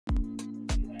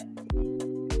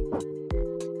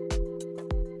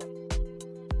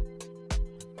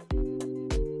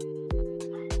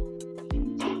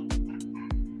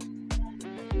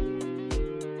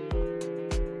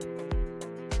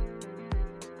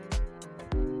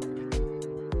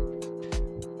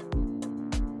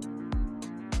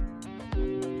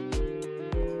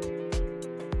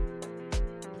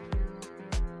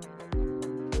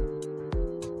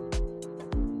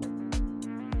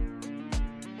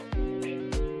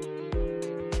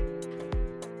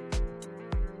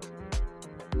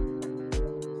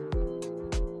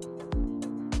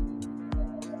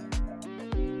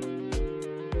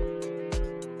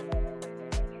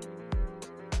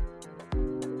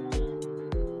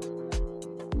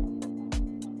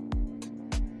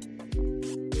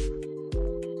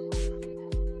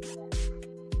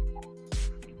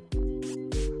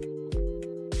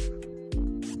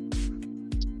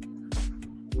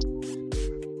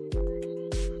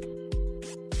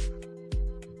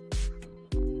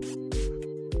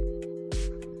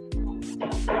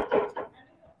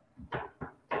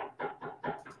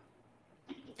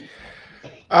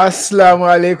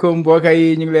Assalamualaikum mbokk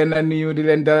yi ñu ngi leen a nuyu di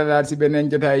leen dalalaat si beneen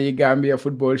jotaay Gambia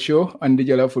Football Show on the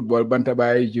Jollof Football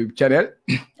Bantaba YouTube channel.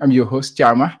 I'm your host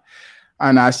Chama,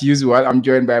 and as usual, I'm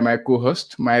joined by my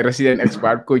co-host, my resident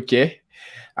expert Coach Che.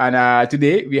 And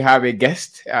today we have a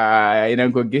guest.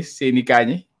 Inang ko gis Seni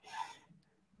Kanyi.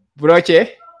 Bro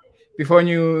Che, before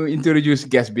you introduce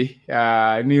guest bi,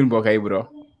 nuyul mbokk yi bro.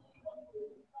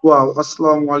 Wow,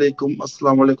 assalamu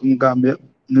alaikum Gambia.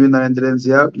 New Nigerians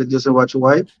here. Let's just watch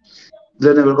why.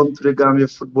 Then welcome to the Gambia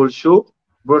Football Show.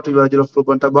 Brought to you by Jollof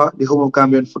Football Bantaba, the home of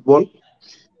Gambian football.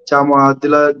 Chama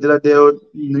dila deo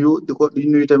new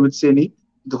tamit seni.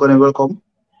 Diko ne welcome.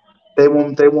 Tay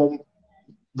mom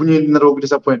bunyi naro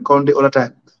disappoint country all the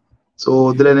time.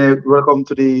 So dila ne welcome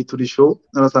to the show.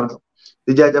 Narasana.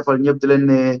 Di jaajafal ñep dila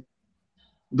ne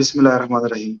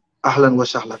bismillahirrahmanirrahim. Ahlan wa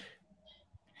sahlan.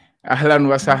 Ahlan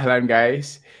wa sahlan,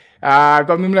 guys.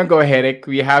 Comme ni mu leen ko waxee rek,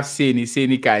 we have Seni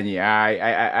Kanyi.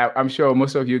 I'm sure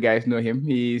most of you guys know him.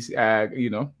 He's a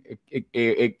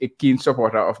keen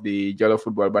supporter of the Jollof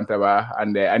Football Bantaba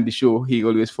and the show. He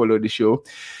always follow the show,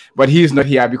 but he's not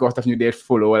here because of new date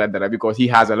follow or that, because he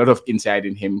has a lot of insight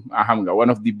in him.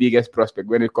 One of the biggest prospects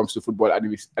when it comes to football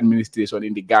administration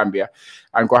in the Gambia,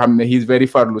 and he's very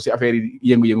farlu si affaire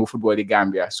yengu football in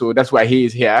Gambia. So that's why he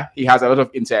is here. He has a lot of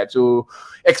insight. So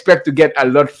expect to get a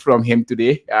lot from him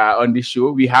today on this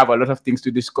show. We have a lot of things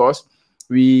to discuss.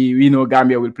 We know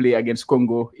Gambia will play against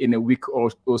Congo in a week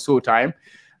or so time,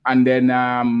 and then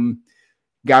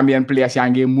Gambian players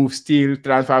yange move still.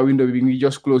 Transfer window we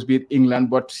just closed with England,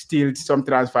 but still some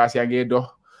transfers yange do.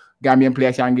 Gambian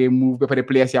players yange move, but the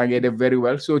players yange they very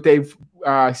well. So they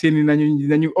sending a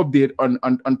new update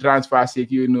on transfers.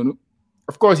 You know,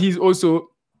 of course he's also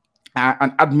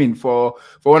an admin for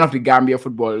one of the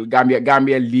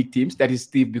Gambia league teams, that is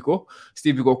Steve Biko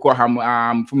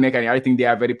Koham from Nekani. I think they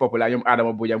are very popular. Yom Adam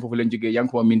Bojan Fufulan Juge, Young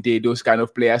Minte, those kind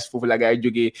of players, Fufulaga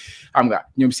Juge, Hamga,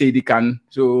 Yom Sedi Kan.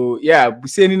 So yeah,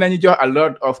 Seni Nanjo a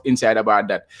lot of insight about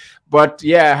that. But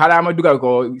yeah, Harama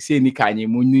Dugal Seni Kanyi,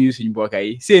 Munu Sin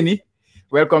Bokai. Seni,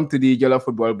 welcome to the Jollof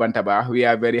Football Bantaba. We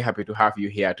are very happy to have you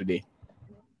here today.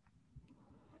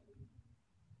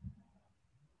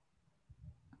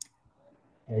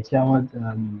 Chairman,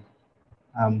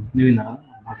 I'm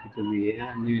happy to be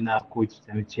here. New coach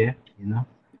chair, I'm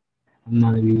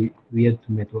not really weird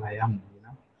to meet who I am,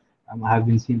 I have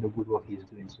been seeing the good work he's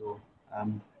doing, so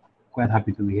I'm quite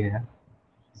happy to be here.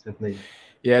 It's a pleasure.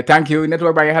 Yeah, thank you.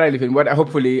 Network by Haralifin. But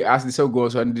hopefully, as the show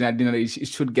goes on, it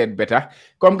should get better.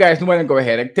 Come, guys, no one go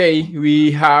ahead. Today we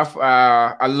have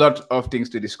a lot of things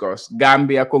to discuss.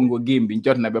 Gambia, Congo game in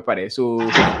Jordan Bepare. So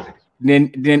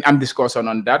then I'm discussing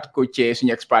on that. Coach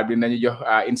suñu expert bi nañu jox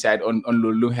insight on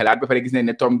lu xelaat ba pare gis nañ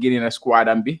ne Tom génne na squad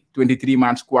am bi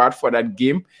 23-man squad for that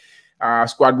game.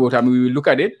 Squad boobu tam we will look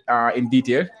at it in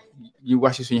detail. ñu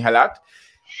wax ci suñu xelaat.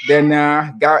 Then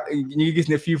ñu ngi gis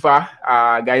ne FIFA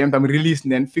gars yi tam release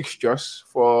nañ fixtures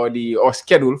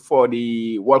schedule for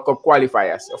the World Cup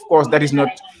qualifiers. Of course, that is not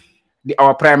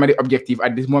our primary objective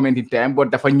at this moment in time, but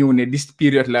dafa ñëw ne this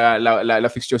period la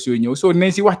fixtures yooyu ñëw. So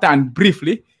nañ si waxtaan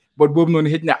briefly. But bob non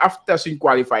hit na after swing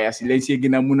qualifiers len ci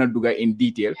gëna mëna duga in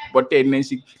detail, but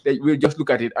we'll just look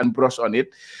at it and brush on it,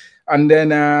 and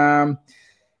then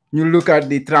you look at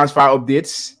the transfer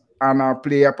updates and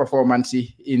player performance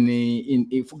in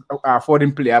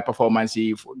foreign player performance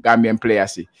for Gambian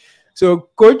players.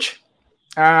 So coach,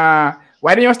 why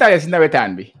don't you start in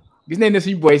nawetan bi gis nañ ne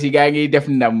suñu boys yi gaay ngi def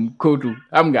ndam kootu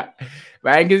am nga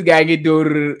waaye gis gaa ngi dóor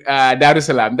Darou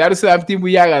Salam team bu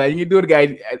yàgg la ñu ngi dóor gaa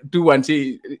yi 2-1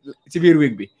 ci biir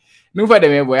week bi nu mu fa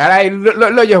demee booy xanaa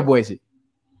loo jox booy si.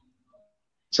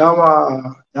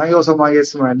 Chama, yaa ngi also maa ngi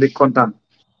smile di kontaan.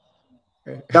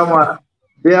 Chama,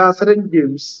 there are certain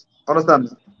games, understand,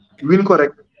 win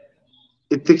correct,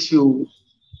 it takes you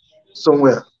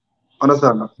somewhere,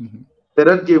 understand.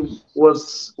 That game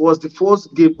was the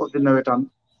first game of the Nawetan,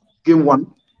 game 1,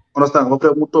 understand.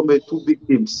 Après mu tombé 2 big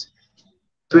games.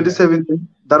 2017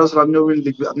 Darou Salam ñoo win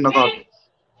league bi ak knockout.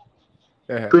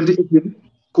 2018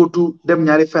 Kotu dem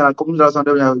ñaari final comme Darou Salam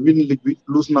dem ñaari win league bi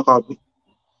lose knockout bi.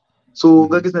 So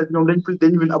nga gis ne ñoom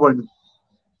dañ win abal ñu.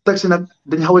 Taxi nag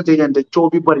dañ xaw a jegante coow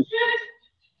bi bari.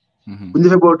 Bu ñu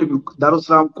defee boolti bi Darou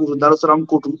Salam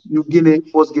Kotu ñu génnee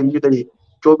first game ñu daje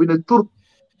coow bi ne tur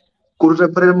Kotu te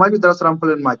pare match Darou Salam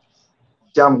pare match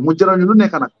jaam mu jaral ñu lu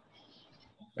nekk nag.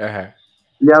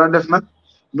 Yàlla def nag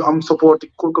ñu am support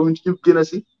community ñu génn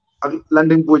si ak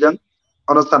landing Bojang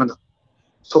understand nga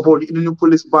support indi ñu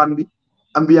police band bi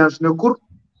ambiance ne kur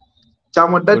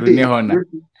caama dadde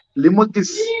li ma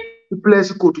gis ci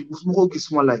place Kotu musuma ko gis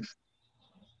suma life.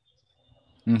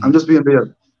 I'm just being real.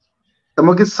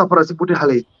 dama gis safara si buti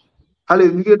xale yi xale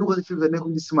yi ñu ngi dugg si film bi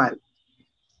nekkuñ di smile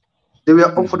they were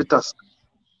up for the task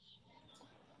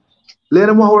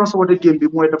léegi moo xawoon a sabote game bi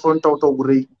mooy dafa doon taw bu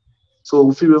rëy so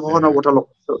film bi dafa xawoon a watalok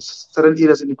certain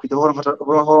areas in dafa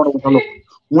xawoon a watalok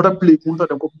moo tax play mënut a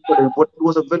dem ko dem but it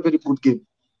was a very very good game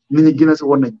nit ñi gën a si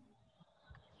woon nañ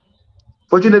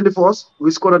fortunately for us we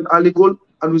scored an early goal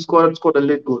and we scored a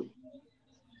late goal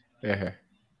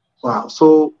wow so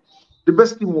the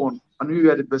best team won and we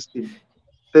were the best team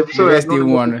the best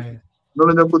team won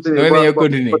noonu la ñu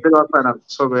continuer ba final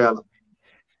soobee yàlla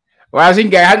waaw suñ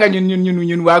gars yi xam nga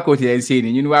ñun waa côté leen seeni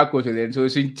ñun waa côté leen so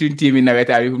suñ team yi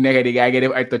nawetaan bi fu mu nekk di gars yi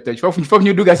def ay toj foofu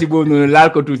ñu dugga si boobu noonu laal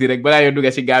ko tuuti rek balaa ñu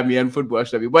dugga si Gambian football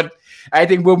stuff bi but I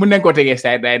think boobu mën nañ ko tegee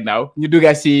side right now ñu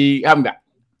dugga si xam nga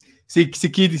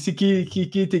si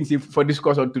key things for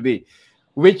discussion today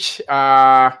which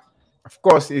of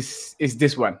course is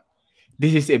this one.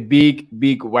 This is a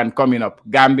big one coming up.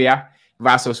 Gambia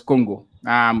versus Congo.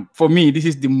 For me, this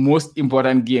is the most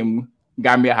important game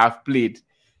Gambia have played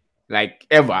like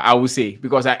ever, I would say,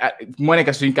 because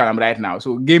Monica swing kalam right now.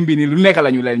 So game bini luneka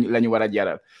lanyu wara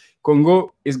jaral.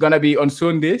 Congo is gonna be on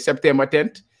Sunday, September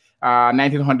 10th,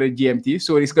 1900 GMT.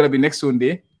 So it's gonna be next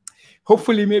Sunday.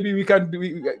 Hopefully, maybe we can do.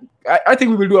 I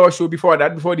think we will do our show before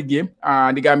that, before the game,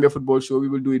 the Gambia football show. We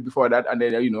will do it before that, and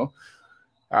then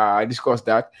discuss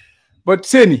that. But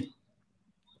Seni,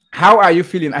 how are you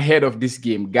feeling ahead of this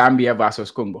game, Gambia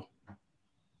versus Congo?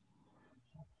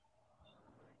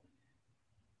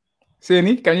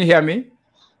 Seni, can you hear me?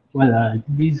 Well,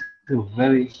 this is a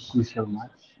very crucial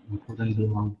match, important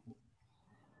game.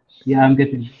 Yeah, I'm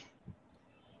getting.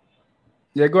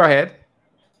 Yeah, go ahead.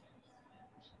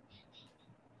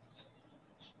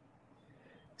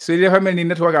 So you have many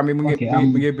network.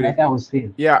 Like I was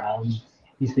saying, yeah,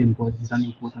 it's important. It's an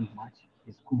important match.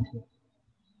 It's crucial.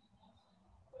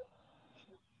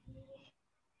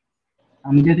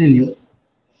 I'm getting you.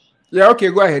 Yeah, okay,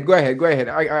 go ahead.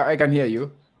 I can hear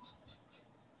you.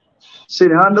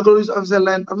 Seni handa ko official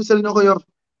line official ñoo ko yor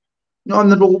ñoo am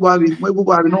na bu baax bi mooy bu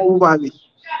baax bi no bu baax bi.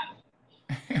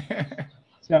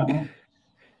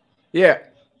 Yeah.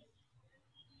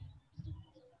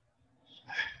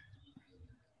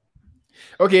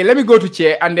 Okay, let me go to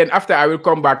chair, and then after I will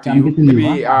come back to you.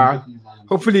 Maybe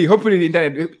hopefully the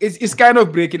internet is kind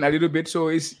of breaking a little bit, so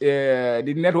it's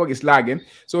the network is lagging.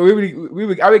 So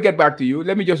I will get back to you.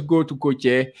 Let me just go to Coach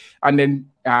Chair and then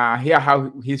hear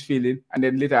how he's feeling, and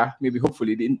then later maybe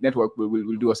hopefully the network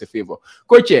will do us a favor.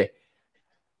 Coach Chair.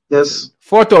 Yes.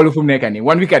 4 tolu fum nekani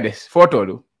 1 week at this 4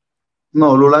 tolu.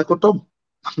 No, lo like ko tom.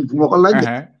 Mo ko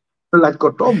like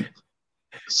ko tom.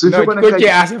 No, Coach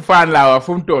Chair as a fan la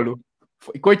fum tolu.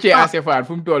 Coach as a fan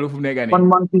fum tolu fum nekani.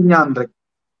 Man ci ñaan rek.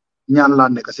 Ñaan la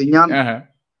nekk si ñaan.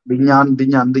 Di ñaan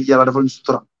di yàlla defal ñu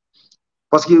sutura.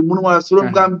 Parce que mënuma su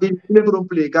doon Gambia bi leen ko doon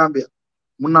play Gambia.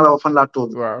 Mën na la wax fan la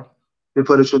toll. Waaw.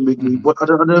 Preparation bi but at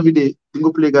the end of the day di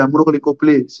nga play Gambia mënu ko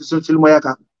play si lu ma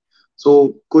yaakaar.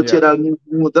 So coach daal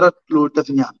mu dara loolu def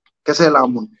ñaan kese laa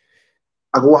mun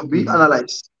ak wax bi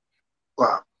analyse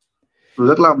waaw loolu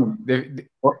rek laa mun.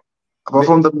 Apart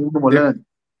from that mënuma leneen.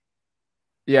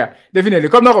 Yeah, definitely.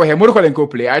 Come now, Morocco can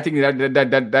play. I think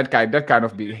that kind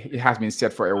of it has been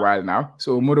set for a while now.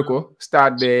 So Morocco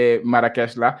start the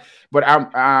Marrakesh la, but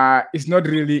it's not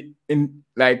really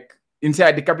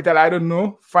inside the capital. I don't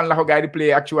know. Fan la guy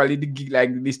play actually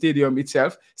the stadium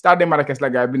itself. Start the Marrakesh la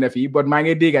guy benefi, but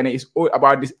mange degane is all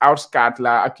about this outskirt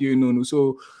la akyu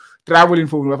so traveling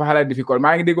for me difficult.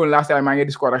 Mange degon last time mange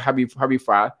discover Habib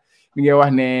Fall. Mi ngi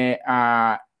wax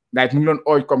ne like mu ngi doon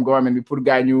urge comme government bi pour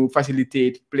gars ñu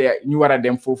facilitate play ñu war a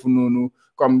dem foofu noonu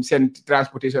comme seen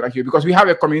transportation ak yooyu because we have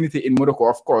a community in Morocco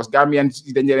of course Gambians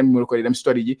dañu dem Morocco di dem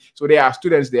study ji so there are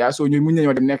students there so ñu mun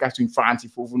nañoo dem nekk suñ fans yi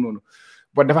foofu noonu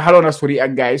but dafa xaloon a sori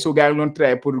ak gars yi so gars yi doon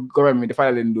try pour government bi dafa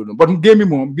la leen loolu but game bi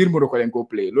moom biir Morocco leen ko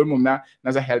play loolu moom na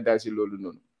sa xel dal si loolu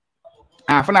noonu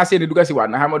fanaa seeni dugal si waat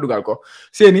na xam nga dugal ko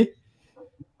seeni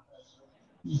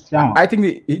I think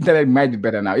the internet might be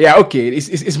better now. Yeah, okay,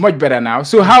 it's much better now.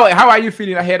 So how are you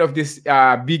feeling ahead of this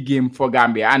big game for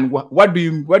Gambia, and what do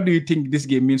you think this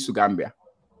game means to Gambia?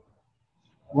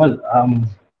 Well, I'm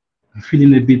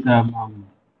feeling a bit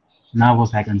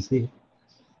nervous, I can say,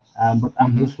 but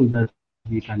I'm hopeful that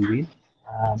we can win.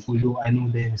 Although I know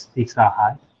the stakes are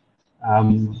high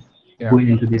going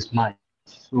into this match,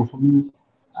 so for me,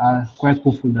 quite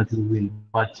hopeful that we'll win.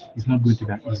 But it's not going to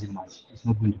be an easy match. It's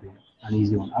not going to be an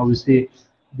easy one. I would say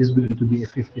this is going to be a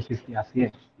 50-50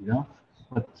 affair,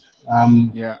 But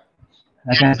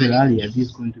like I said earlier, this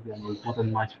is going to be an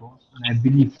important match for us, and I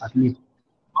believe at least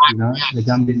the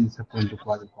Gambians are going to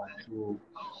qualify. So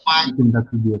I think that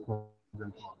will be a problem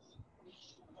for us.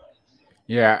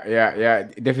 Yeah,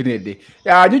 definitely.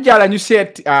 You jala you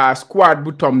said squad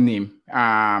bu Tom name.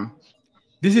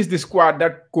 This is the squad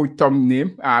that coach Tom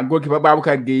name. Goalkeeper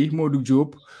Babukar Gueye, Modou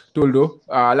Diop, Toldo,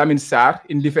 Lamin Sarr.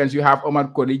 In defense, you have Omar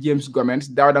Koli, James Gomez,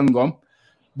 Dawda Ngom,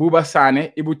 Buba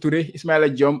Sane, Ibu Toure, Ismaila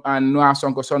Jom, and Noah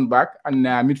Sonko Sonbak. And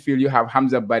midfield, you have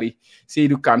Hamza Bari,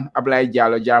 Seydou Khan, Ablai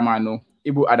Diallo, Jamano,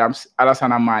 Ibu Adams,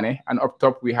 Alassana Mane. And up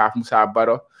top, we have Musa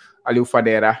Baro, Aliou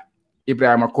Fadera,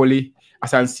 Ibrahima Koli,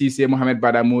 Hassan Cisse, Mohamed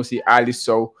Badamosi, Ali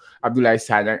Sow, Abdoulaye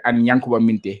Sanyang, and Yankuba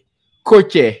Minte.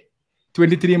 Coach,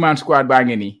 23-man squad baa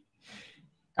ngi nii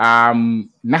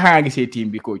naka nga gisee team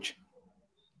bi coach.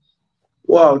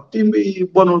 Wow, team bi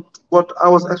bonut, but I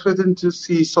was expecting to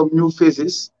see some new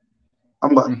faces.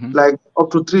 Like up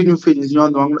to 3 new faces.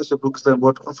 I'm not expecting them,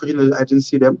 but unfortunately I didn't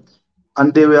see them.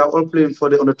 And they were all playing for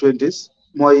the under 20s.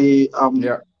 My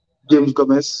James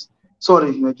Gomez,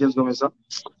 sorry, my James Gomez,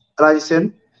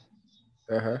 Raisen,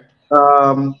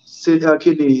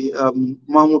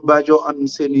 Mahmoud Bajo, and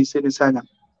Seni Sanya.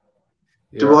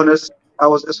 To be honest, I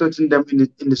was expecting them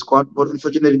in the squad, but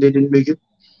unfortunately they didn't make it.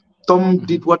 Tom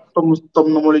did what Tom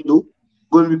normally do,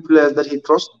 going with players that he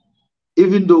trusts.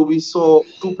 Even though we saw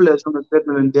 2 players on the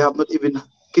treadmill and they have not even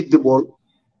kicked the ball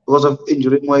because of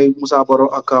injury, Musa Baro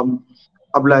and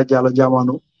Ablai Diallo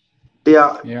Jamano.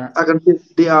 I can say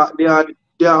they are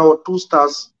our 2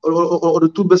 stars or the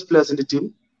 2 best players in the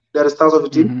team. They are the stars of the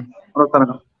team.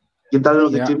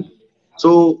 The team.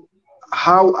 So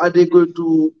how are they going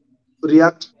to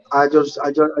react? I just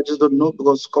don't know,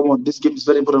 because come on, this game is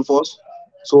very important for us.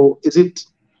 So is it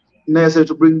necessary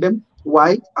to bring them?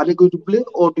 Why are they going to play,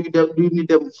 or do you need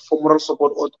them for moral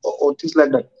support or things like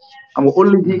that?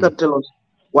 Only he can tell us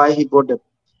why he brought them.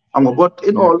 But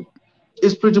in all,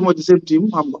 it's pretty much the same team.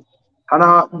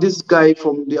 And this guy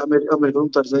from the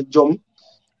American John,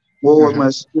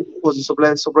 was the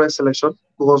surprise selection,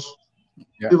 because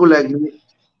people like me,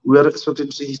 we are expecting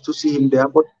to see him there.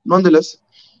 But nonetheless,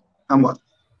 again,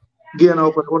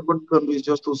 what we can do is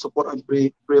just to support and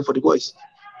pray for the boys.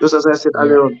 Just as I said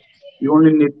earlier on, we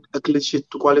only need a clean sheet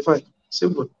to qualify.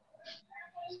 Simple.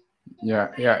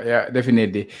 Yeah,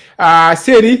 definitely.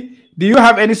 Seri, do you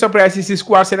have any surprises in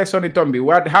squad selection in Tombi?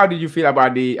 How did you feel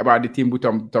about the team with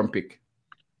Tom pick?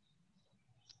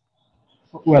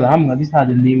 Well, these are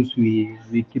the names we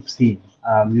keep seeing.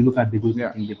 You look at the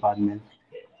goalkeeping department.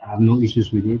 I have no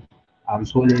issues with it.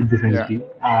 Solid defense team.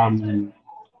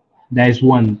 There is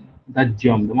one that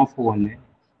jump, the one for one,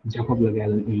 Jacob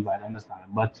Lagal invite, understand.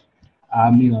 But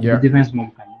the defense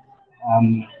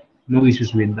no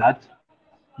issues with that.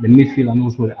 The midfield and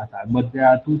also the attack. But there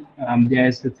are 2 there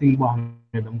is a thing behind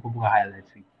them could highlight.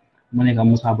 Monica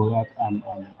Musa Barat and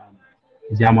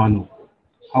Jamano.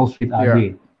 How fit are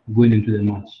they going into the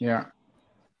match? Yeah.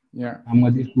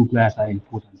 These 2 players are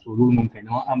important. So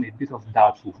I'm a bit of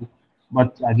doubtful.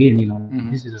 But again,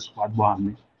 this is a squad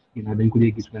behind. Then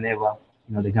could get whenever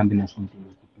the Gambian national team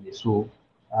is to play. So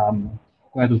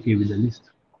quite okay with the list.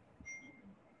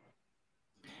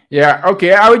 Yeah,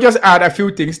 okay. I will just add a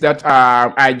few things that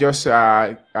I just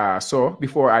saw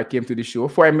before I came to the show.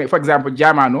 For example,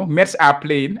 Jamano, Mets are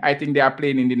playing. I think they are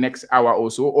playing in the next hour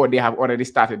or so, or they have already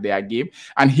started their game.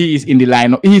 And he is in the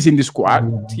lineup. He's in the squad.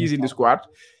 He's in the squad.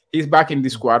 He's back in the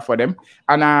squad for them.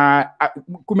 And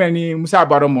Kumeni Musa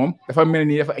Baromom,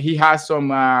 he has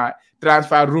some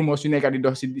transfer rumors in the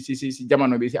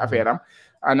Jamano affair.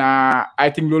 And I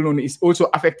think Lolon is also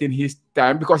affecting his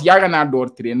time, because Yagana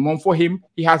don't train. Mom, for him,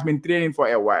 he has been training for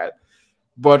a while,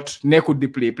 but ne could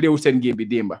play with send game be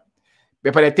demba.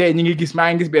 But by the time you gis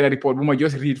a report, we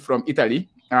just read from Italy.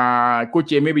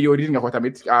 Coach, maybe you're reading about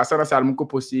it. Sana Salmo ko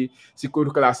posti si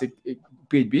Code Classic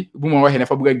page bi. Buma wahe na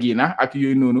fabuga gina.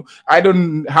 I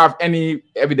don't have any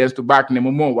evidence to back nemo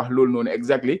mo wah lol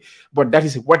exactly, but that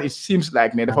is what it seems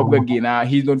like. Ne the fabuga gina.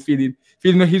 He's not feeling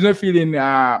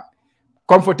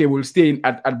comfortable staying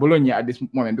at Bologna at this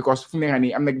moment, because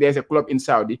there's a club in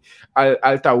Saudi,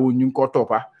 Al Tawoun ñu ko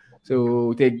topa,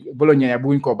 so te Bologna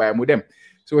buñ ko baye mu dem.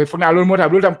 So for now loolu motax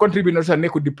loolu tam contributor sa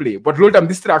nekku di play, but loolu tam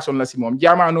distraction la si mom.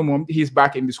 Jamano mom, he's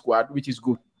back in the squad, which is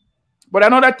good. But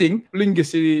another thing, luñ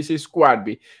gis ci squad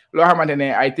bi lo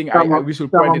xamantene I think we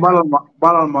should point it.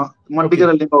 Balal man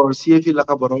digal li nga war CFI la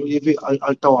ka baro yefi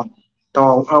Al Tawoun.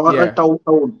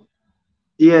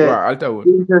 Yeah,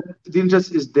 the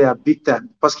interest is there big time.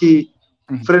 Because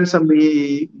friends of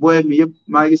me, boy, me,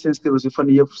 my sense was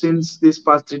funny. Since this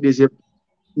past 3 days, you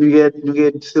get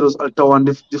serious altawan,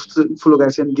 the full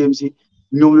guys and games. You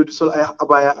so I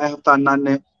have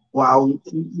done wow,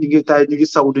 you get tired, you get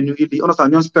Saudi, you get the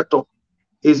understand. Young Spector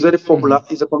is very popular.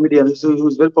 He's a comedian, so he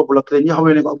was very popular. You have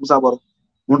any Musabar.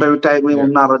 One time time Yeah.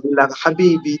 nara di like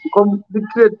Habibi come the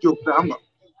great joke hanga.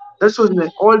 That shows me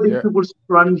all the Yeah. people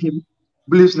surrounding him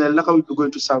believes in like we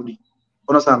going to Saudi.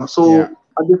 Understand? Yeah. So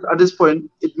at this point,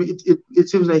 it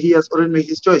seems like he has already made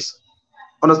his choice.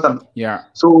 Understand? Yeah.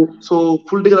 So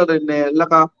full digger like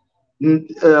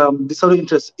the Saudi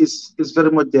interest is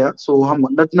very much there. So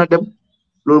not them.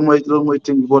 Little more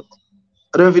thing, but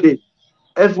every day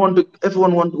everyone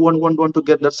want to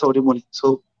get that Saudi money.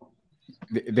 So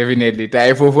Definitely.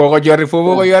 Tay foofu ko jor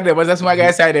foofu ko yeah, yor de ba sa suma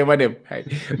gay say de ma dem.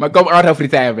 Ma come out of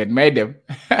retirement may dem.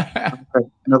 okay.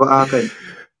 Never okay.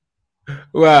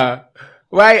 Wow.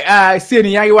 Why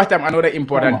Seni yaa ngi wax tam another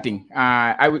important Sama. thing.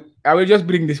 I will just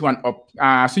bring this one up.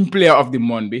 Suñ player of the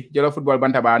month bi Jolo Football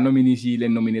Bantaba nominees yi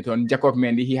leen nominated on Jacob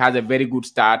Mendy. He has a very good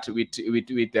start with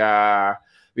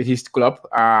his club.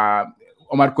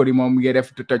 Omar Kodi moom ngi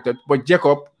def to touch, but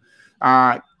Jacob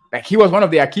like he was one of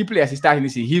their key players.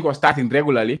 He was starting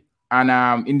regularly,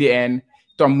 and in the end,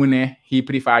 Tom Mune he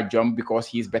preferred jump because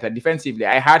he's better defensively.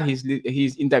 I had his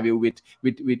interview with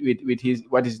his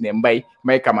what is his name by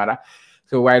Kamara.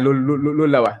 So while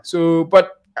Lulawa. So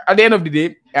but at the end of the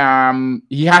day,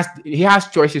 he has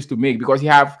choices to make because he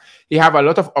have a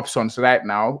lot of options right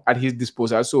now at his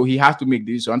disposal. So he has to make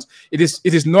decisions. It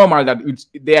is normal that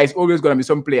there is always going to be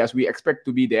some players we expect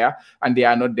to be there and they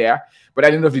are not there. But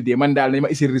at the end of the day, man daal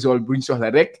is a result buñ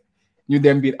soxla rek ñu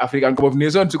dem biir African Cup of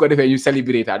Nations su ko defee ñu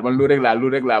celebrate man loolu rek laa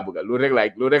bëgg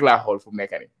loolu rek laa xool fu mu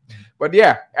nekk nii. But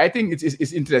yeah, I think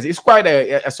it's interesting. It's quite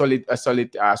a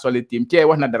solid team. Kee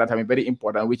wax na dara tamit very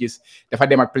important, which is dafa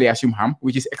dem ak players yu mu xam,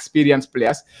 which is experienced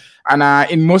players. And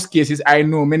in most cases, I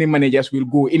know many managers will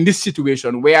go in this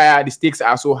situation where the stakes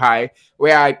are so high,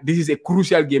 where this is a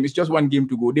crucial game. It's just one game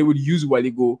to go. They will usually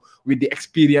go with the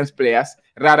experienced players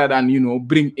rather than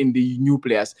bring in the new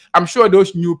players. I'm sure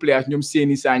those new players, ñoom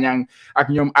Seni Sanyang ak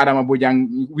ñoom Adama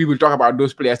Bojang, we will talk about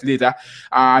those players later.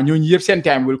 Ñooñu yëpp seen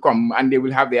time will come and they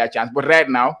will have their chance. But right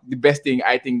now, the best thing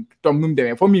I think Tom Num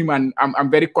Deme, for me, man, I'm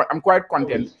quite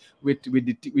content with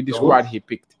the squad he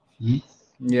picked.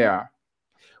 Yeah.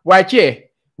 Why,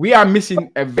 we are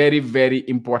missing a very, very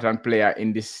important player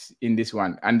in this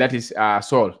one, and that is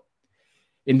Saul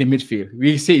in the midfield.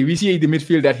 We see the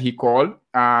midfield that he called.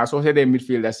 So say the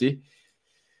midfield that see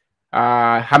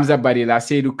Hamza Barila,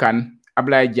 Seydou Kane,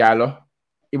 Ablaye Diallo,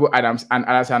 Ibu Adams, and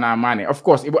Alassane Mane. Of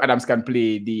course, Ibu Adams can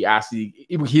play the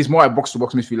RC. He's more a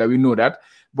box-to-box midfielder. We know that,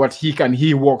 but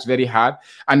he works very hard.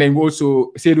 And then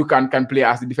also Seydou Kane can play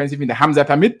as the defensive midfielder. Hamza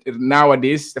Tamit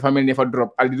nowadays the family never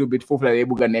drop a little bit for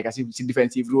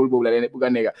defensive role,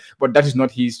 but that is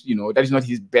not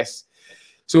his best.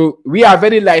 So we are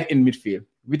very light in midfield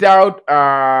without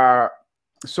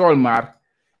Solmar.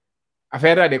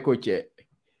 Affaire de coach.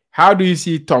 How do you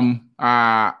see Tom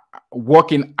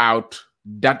working out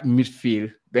that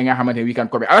midfield? We can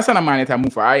cover. Alassane Mane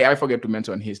Mufa. I forget to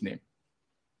mention his name.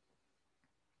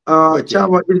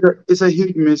 Chava is a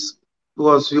huge miss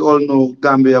because we all know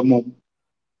Gambia mom.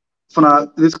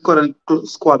 This current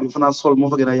squad, if not Sol,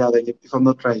 if I'm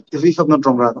not right, if I'm not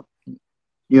wrong, rather,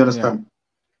 you understand?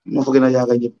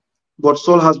 Yeah. But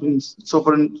Sol has been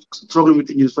struggling with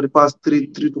injuries for the past three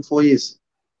to 4 years.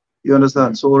 You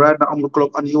understand? So right now I'm the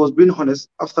club, and he was being honest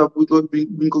after we got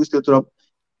being to drop.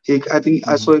 I think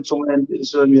I saw it somewhere in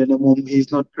social media.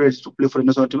 He's not ready to play for the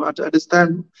national team at this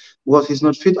time because he's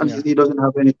not fit and he doesn't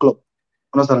have any club.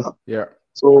 Understand? Yeah.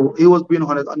 So he was being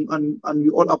honest, and we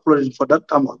all applauded for that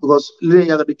time because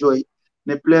the joy.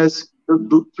 The players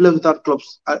do play without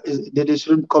clubs. They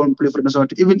shouldn't come and play for the national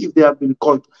team, even if they have been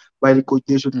called by the coach.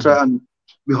 They should try and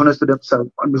be honest to themselves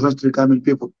and be honest to the Gambian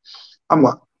people.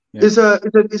 Yeah. It's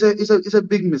a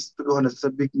big miss, to be honest. It's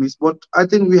a big miss, but I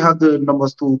think we have the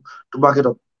numbers to back it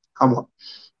up.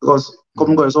 Because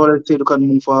Congo is already say you can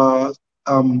move for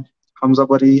Hamza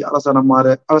Bari, Alassane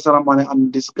Mane,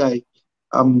 and this guy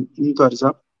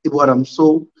Ibu Adam.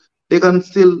 So we can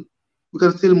still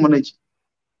manage,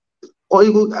 or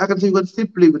I can say you can still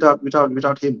play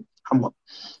without him.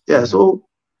 Yeah. So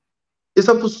it's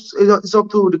up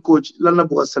to the coach. Lana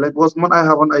select because man, I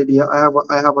have an idea. I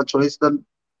have a choice. Then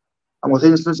I'm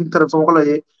saying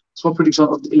some prediction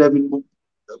of the 11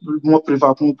 more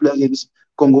prefer to play against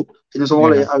Congo. I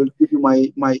will give you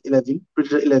my 11,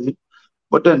 predicted 11.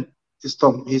 But then it's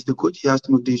Tom. He's the coach. He has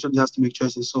to make decisions. He has to make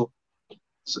choices. So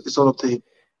it's all up to him.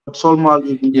 But Solmal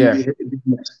will be a big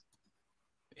mess.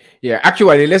 Yeah,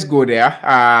 actually, let's go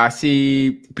there.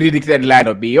 See predicted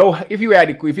lineup be. If you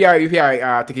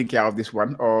are taking care of this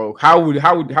one, or how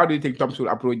do you think Tom will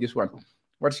approach this one?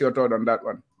 What's your thought on that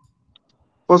one?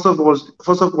 First of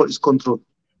all, is control.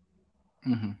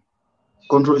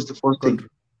 Control is the first thing.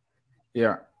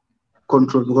 Yeah.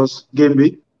 Control, because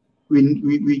Gambia,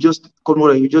 we just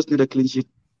Congo, we just need a clean sheet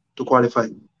to qualify.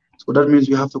 So that means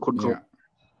we have to control. Yeah.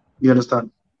 You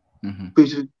understand?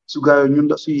 Mm-hmm. So guy,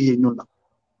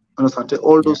 understand? Yeah.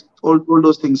 All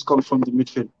those things come from the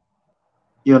midfield.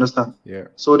 You understand? Yeah.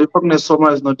 So the fact that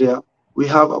Soma is not there, we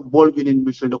have a ball winning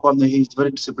midfield. The one he is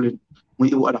very disciplined. We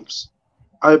Adams.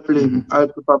 Mm-hmm. I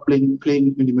prefer playing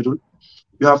in the middle.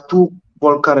 You have two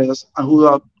ball carriers and who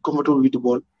are comfortable with the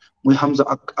ball. We Hamza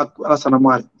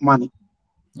Alassane Mane.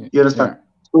 Yeah. You understand?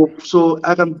 Yeah. So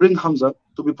I can bring Hamza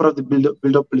to be part of the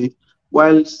build up play,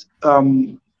 whilst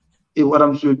Adams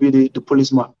will be the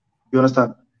policeman. You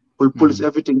understand? Will police Mm-hmm.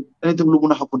 everything. Anything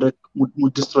will happen that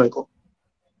would destroy ko.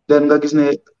 Then nga gis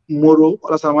ne Moro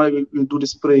Alassane Mane will do the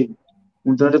spraying,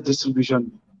 will do the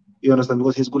distribution. You understand?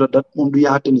 Because he's good at that. Mundu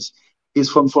ya tennis. He's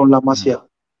from La Mm-hmm. Masia,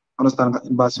 understand,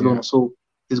 in Barcelona. Yeah. So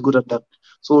he's good at that.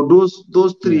 So those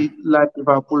Yeah. three like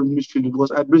Liverpool midfield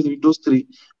because I believe those three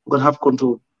we can have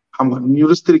control. You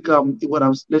restrict when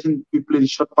I'm letting we play the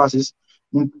short passes,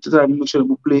 we try to make sure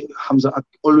we play Hamza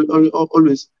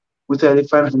always we try to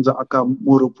find Hamza Akam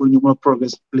more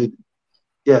progress play.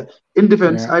 Yeah. In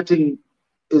defense, Yeah. I think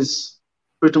is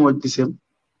pretty much the same.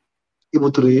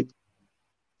 Ibuture,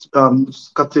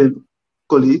 Captain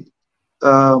Koli,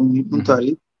 Mm-hmm.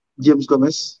 Muntari, James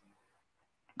Gomez,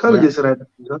 Kali Yeah. Jesse right.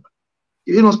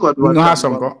 You know squad what Noha Kali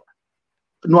Sonko.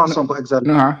 Noah No. Sonko exactly.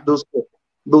 Noha. Those four.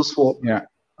 Those four. Yeah.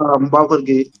 Bauer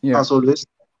Gay, Yeah. as always,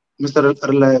 Mr.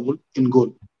 Reliable in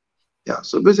goal. Yeah.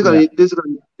 So Yeah. basically, this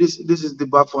is the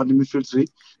back for the midfield three.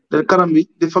 Then Karami,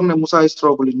 the fact that Musa is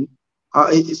struggling,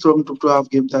 he's struggling to have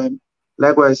game time.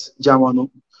 Likewise, Jamano.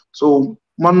 So,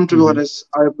 man, to be Mm-hmm. honest,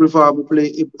 I prefer to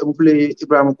play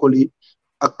Ibrahim Koli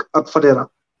at Fadera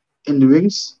in the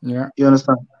wings. Yeah. You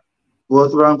understand?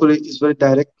 Because Ibrahim Koli is very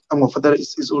direct. And Fadera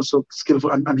is also skillful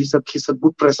and he's a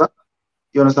good presser.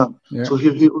 You understand? Yeah. So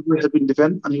he also help in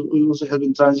defend and he also help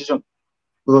in transition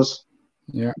because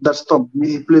Yeah. that's Tom.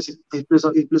 He plays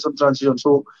on transition.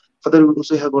 So Fadel will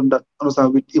also help on that.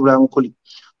 Understand with Ibrahim Okoli.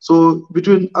 So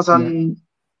between Yeah.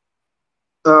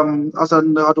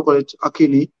 Asan how to call it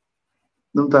Akini,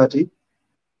 Numtati,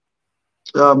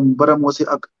 Baramosi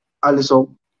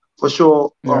Aliso, for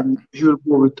sure Yeah. he will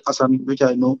go with Asan, which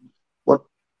I know. But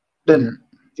Yeah. then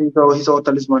he's our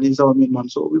talisman, he's our main man.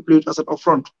 So we play with Asan up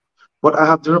front. But I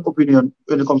have different opinion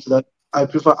when it comes to that. I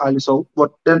prefer Aliso,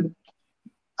 but then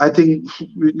I think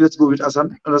let's go with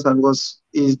Asan, understand, because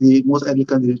he's the most ideal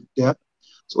candidate there.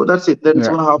 So that's it. Then it's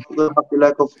Yeah. gonna have the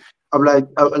lack of Ablai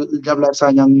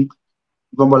Sanyang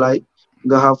Gombalai,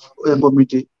 gonna have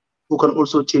Mbomite, who can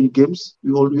also change games.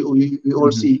 We all Mm-hmm.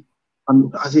 see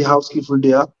and I see how skillful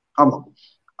they are. Amo.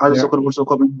 Yeah. Also can also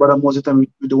come in, but Mositan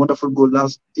with the wonderful goal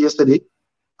last yesterday.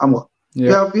 Amo. We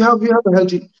Yeah. have we have we have a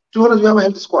healthy. To be honest, we have a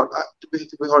healthy squad. To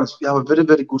be honest, we have a very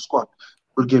very good squad.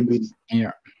 Good game winning.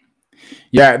 Yeah.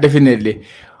 Yeah, definitely.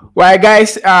 Well,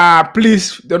 guys,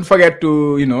 please don't forget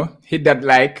to hit that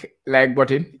like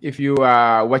button if you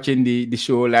are watching the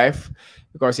show live,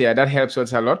 because yeah, that helps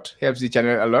us a lot, helps the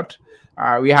channel a lot.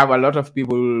 We have a lot of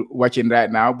people watching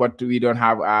right now, but we don't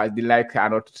have the like are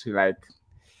not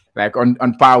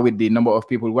on par with the number of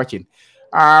people watching.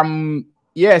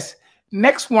 Yes.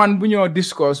 Next one we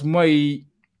discuss my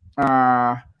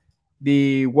uh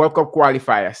the World Cup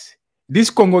qualifiers. This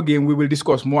Congo game, we will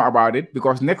discuss more about it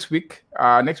because next week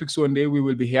Sunday, we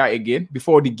will be here again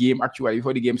before the game. Actually,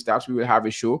 before the game starts, we will have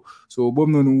a show. So, we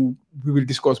will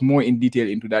discuss more in detail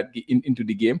into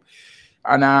the game.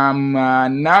 And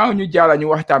now ñu jàll ñu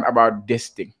waxtaan about this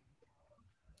thing.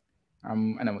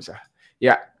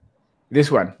 Yeah,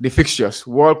 this one, the fixtures,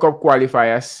 World Cup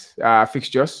qualifiers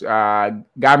fixtures.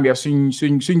 Gambia,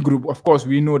 swing group. Of course,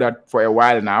 we know that for a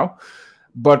while now.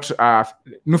 But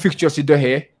no fixtures si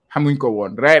doxee xamuñ ko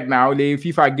woon right now les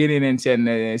FIFA génne neen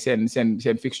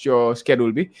seen fixture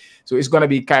schedule bi, so it's gonna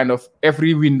be kind of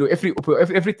every window, every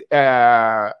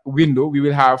window we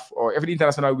will have, or every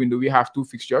international window we have two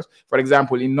fixtures. For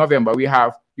example, in November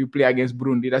you play against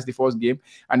Burundi, that's the first game,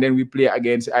 and then we play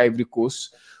against Ivory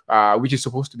Coast, which is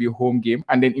supposed to be a home game,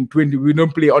 and then we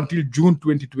don't play until June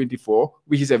 2024,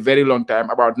 which is a very long time.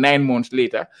 About 9 months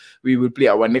later, we will play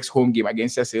our next home game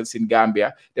against Seychelles in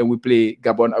Gambia. Then we play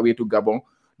Gabon away to Gabon,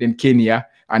 then Kenya,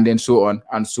 and then so on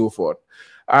and so forth.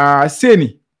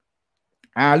 Seni,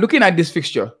 looking at this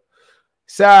fixture,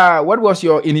 sir, what was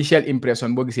your initial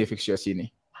impression boo gisee fixture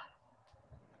Seni?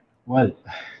 Well,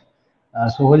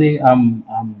 so holding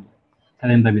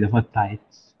calendar with the tight.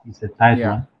 It's a tight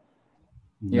Yeah. one.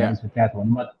 Yeah. It's a tight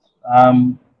one. But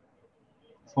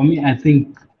for me, I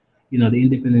think the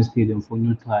Independence Stadium for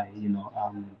new try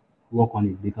work on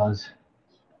it because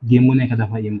game one is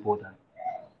important.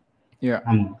 Yeah.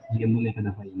 Game mu nekk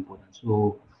dafa important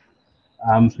so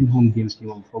suñ home games yi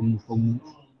moom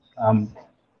um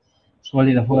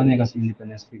solely dafa war a nekk si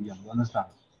Independence Stadium you understand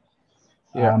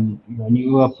Yeah.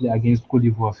 ñu war a play against Côte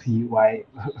d'Ivoire fii waaye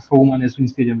fooguma ne suñ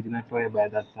stadium dina tooy by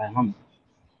that time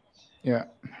Yeah.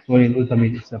 so loolu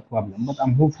tamit it's a problem but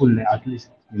I'm hopeful that at least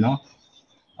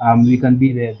we can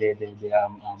be the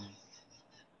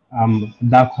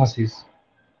dark horses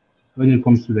when it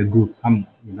comes to the group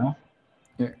Yeah.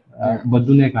 Yeah. but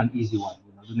do make an easy one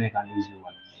do make an easy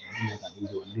one do make an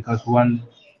easy one because one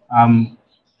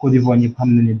Côte d'Ivoire ñëpp xam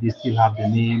nañ ne they still have the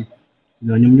name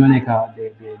ñoom ñoo nekk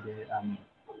the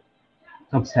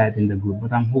top side in the group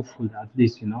but I'm hopeful that at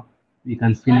least we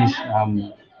can finish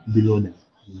below them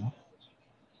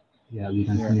yeah we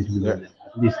can Yeah. finish below Yeah. them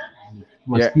at least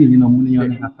but Yeah. still mënuñoo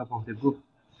nekk at top of the group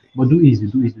but do easy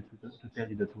to tell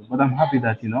you the truth but I'm happy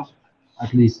that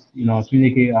at least suñu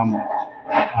nekkee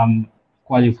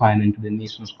qualifying into the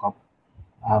Nations Cup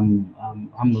xam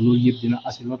nga loolu yëpp dina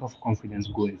as a lot of confidence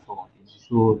going forward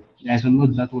so there's a lot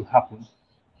that will happen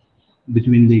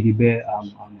between léegi ba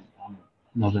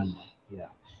November yeah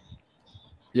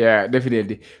Yeah,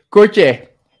 definitely. Coach,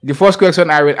 the first question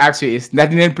I will ask you is that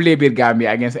didn't play with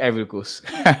Gambia against Ivory Coast.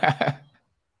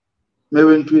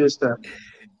 Maybe in 2 years' time,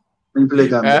 we play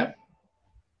Gambia. Huh?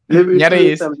 Maybe in Nyara 2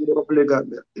 years' is time, we will play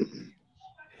Gambia.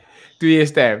 2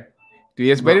 years time. 2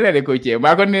 years bari No, na de coach.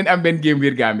 Ba kon neen am ben game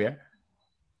with Gambia.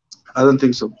 I don't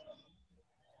think so.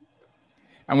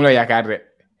 Amulo yakar de.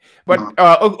 But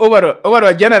No.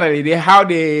 overall, generally, how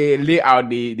they lay out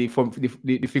the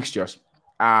fixtures.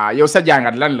 Yow sa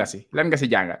jangat lan la si? Lan nga si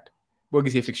jangat? Bo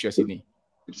gisee fixtures yi nii.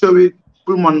 So we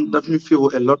Pullman definitely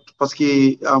favor a lot because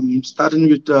starting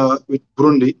with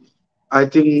Burundi, I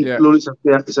think Yeah. Lolo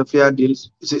is a fair deal.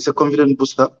 It's a confident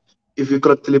booster. If we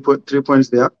collect 3 points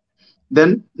there,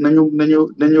 then nanyo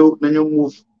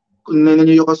move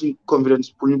nanyo yokas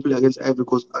confidence when you play against Ivory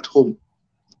Coast at home.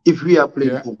 If we are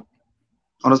playing Yeah. home,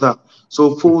 understand?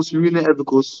 So for winning Ivory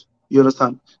Coast, you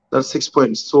understand that's 6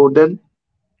 points. So then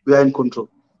we are in control.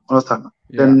 Understand?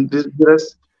 Yeah. Then the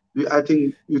rest, I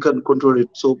think we can control it.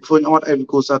 So for our Ivory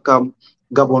Coast,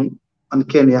 Gabon, and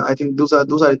Kenya, I think those are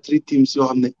the three teams you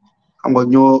have. I'm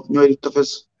going the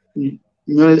toughest, the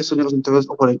toughest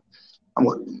opponent. I'm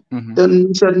going. Mhm. Then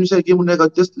you said game let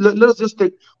us just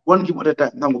take one game at a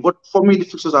time. But for me, the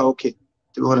fixtures are okay.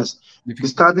 To be honest, The we fix-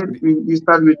 started the- we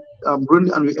start with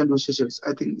Burundi and we end with Seychelles.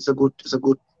 I think it's a good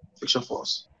fixture for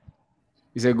us.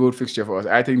 It's a good fixture for us.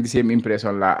 I think the same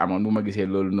impression la amoon bu ma gisee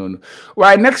loolu noonu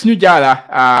waaye next ñu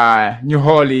jaala ñu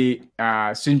xooli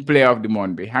suñ player of the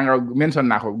month bi xam nga mention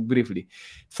naa ko briefly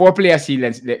 4 players yi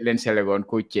leen selegoon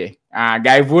coach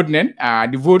gars yi vote nen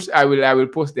the votes I will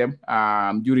post them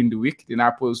during the week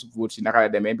dinaa post votes yi naka la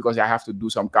demee because I have to do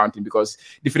some counting because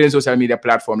different social media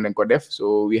platform leen ko def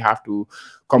so we have to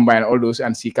combine all those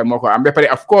and see kan moo ko am ba pare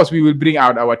of course we will bring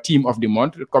out our team of the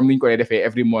month comme niñ koy defee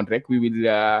every month rek we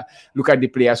will look at the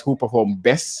players who perform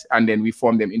best and then we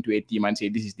form them into a team and say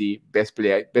this is the best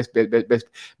player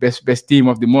best team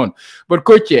of the month but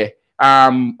coach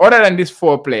other than these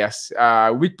 4 players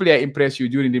which player impressed you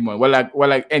during the month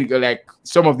like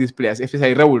some of these players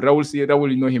especially Raul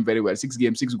you know him very well 6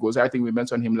 games 6 goals I think we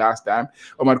mentioned him last time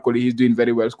Omar Colley he's doing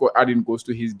very well adding goals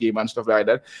to his game and stuff like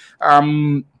that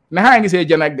naka ngi say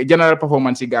general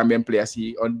performance Gambian players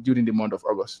during the month of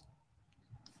August.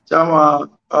 Chama,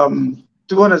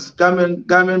 to be honest,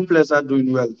 Gambian players are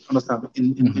doing well. Understand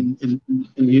in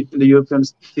the European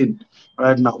scene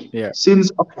right now. Yeah.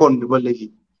 Since Afcon the World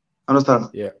League, understand?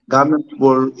 Yeah. Gambian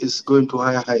football is going to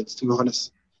higher heights. To be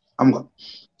honest, I'm going.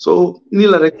 So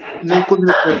nila rek nañ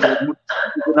continue rek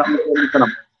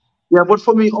yeah, but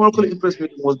for me, Omar Colley impressed me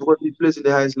the most because he plays in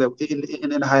the highest level,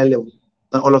 in a higher level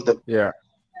than all of them Yeah.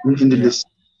 in the Yeah. list.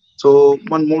 So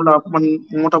man votal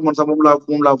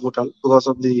because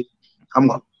of the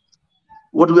Hamga.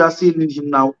 What we are seeing in him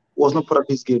now was not part of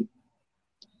his game.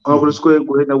 I'm going to score a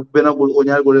goal in a Bena goal or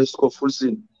Nyari goal score full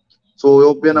scene. So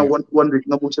you Bena Yeah. one week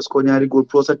na much score Nyari goal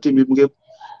plus a team you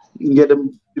get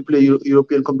them to play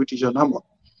European competition Hamga.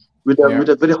 With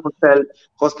a very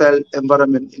hostile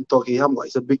environment in Turkey. Hamga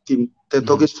is a big team. The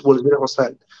Turkish football is very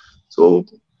hostile. So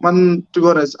man, to be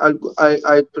honest,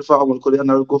 I prefer Amal Koli and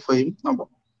I'll go for him.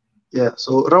 Yeah.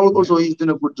 So Raul also he's doing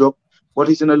a good job, but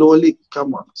he's in a lower league.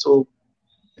 Come on. So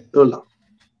Lola.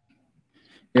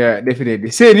 Yeah, definitely.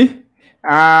 Seni,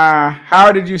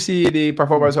 how did you see the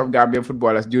performance of Gambian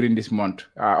footballers during this month?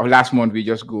 Or last month we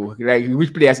just go. Like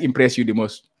which players impressed you the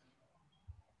most?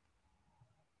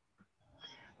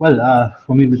 well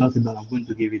for me without a doubt I'm going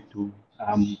to give it to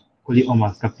Koli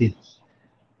Omar captain.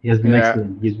 He has been Yeah.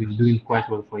 excellent. He's been doing quite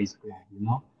well for his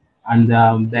club. And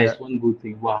there Yeah. is one good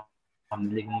thing about the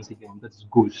League Music game, that is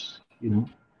goals,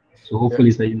 So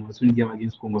hopefully, Yeah. so, soon game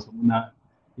against Congo, so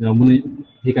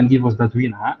he can give us that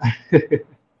win, huh?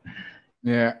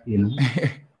 Yeah. you know.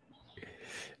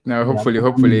 No, Yeah, hopefully, because I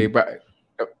hopefully, mean, but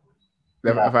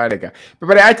yeah,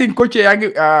 but I think coach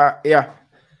yeah.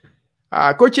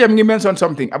 Coach M mentioned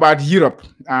something about Europe.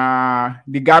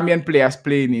 The Gambian players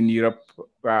playing in Europe.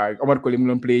 Omar Kolim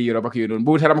don't play Europe ak yun.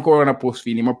 But I'm going to post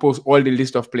fini. I post all the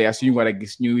list of players you want to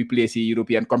get new players in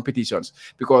European competitions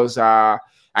because I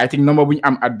think number one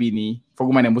am at bini for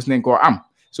gumane musnen ko am.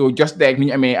 So just like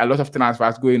me, I mean a lot of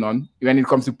transfers going on when it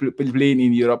comes to playing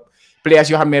in Europe.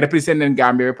 Players you have me representing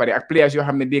Gambia, players you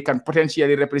have me they can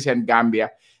potentially represent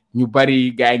Gambia. Ñu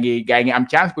bari gaay ngi am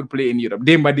chance pour play in Europe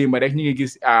demba rek ñu ngi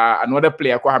gis another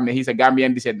player ko xamne he's a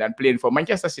Gambian descendant playing for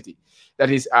Manchester City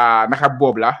that is naka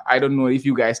Bob la I don't know if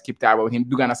you guys keep tab about him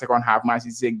duga na second half match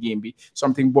ci game bi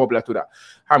something Bob la tuda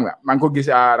xam nga man ko gis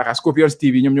naka Scorpions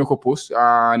TV ñom ñoko post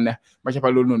ma ca fa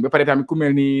lool non ba pare tamit ku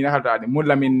melni naka taade Mod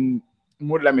Lamine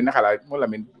naka la Mod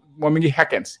Lamine mom mi ngi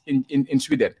Hackens in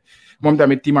Sweden mom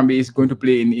tamit team is going to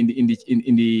play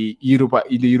in the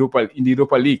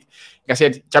Europa League. I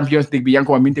said Champions League,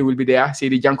 Yanko Minte will be there,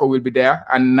 Sedi Janko will be there,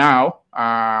 and now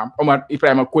Omar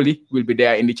Ibrahim Koli will be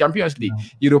there in the Champions League.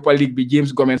 Europa League, be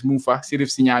James Gomez Mufa, Sirif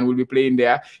Sinyan will be playing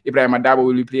there, Ibrahim Adabo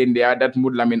will be playing there, that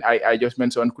Mudlamin I just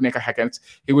mentioned, Kuneka Hakens,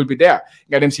 he will be there.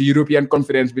 Got them see European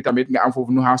Conference Bitamit, Amfo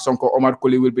Nuha Sonko, Omar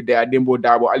Koli will be there, Dembo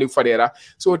Dabo, Ali Fadera.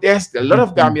 So there's a lot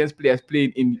of Gambian players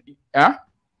playing in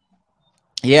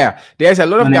yeah, there's a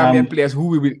lot of and, Gambian players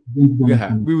who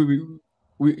James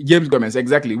James Gomez,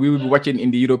 exactly. We will be watching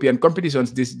in the European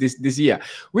competitions this year,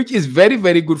 which is very,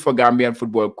 very good for Gambian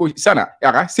football. Coach Sana,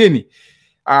 yaka, Seni.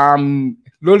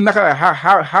 Lol naka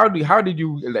how did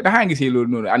you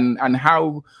and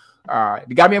how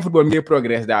the Gambian football may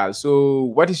progress that. So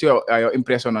what is your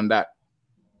impression on that?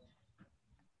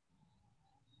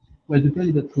 Well, to tell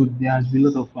you the truth, there has been a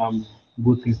lot of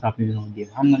good things happening on there.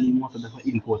 I'm not most of them are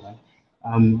important.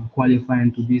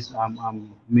 Qualifying to this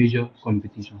major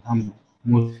competition,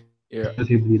 most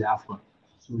notably the AFCON.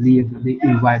 So they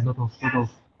invite lot of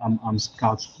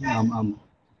scouts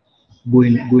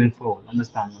going forward.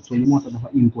 Understand? So you most of them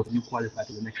are important. You qualify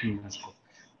to the next Nations Cup.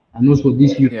 And also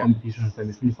this youth Yeah. competition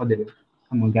for the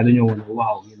come on, gathering one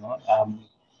wow,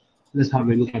 let's have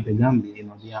a look at the Gambia.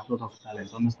 They have a lot of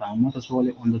talent. Understand? Not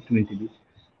solely under 20.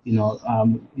 You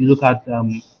look at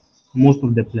most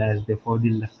of the players they've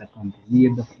already left the country. We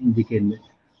have indicated.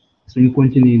 So you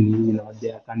continue,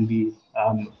 there can be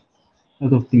a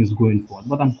lot of things going forward.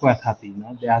 But I'm quite happy.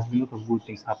 There has been a lot of good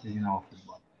things happening in our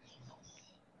football.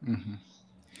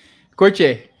 Coach,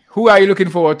 who are you looking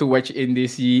forward to watch in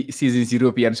this season's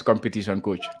European competition,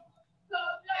 Coach?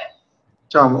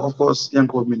 Cham, of course,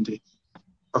 Yanko Minte.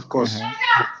 Of course.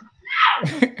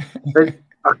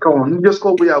 Come on, just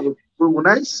go we are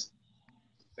nice.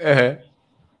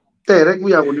 Rek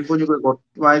we are going to go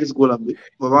why is goal up.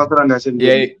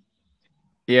 Yeah.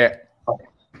 Yeah.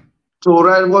 So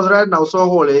right now, so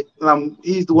holy,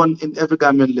 he's the one in every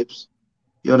Gambian lips.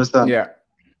 You understand? Yeah.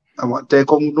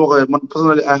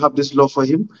 Personally, I have this love for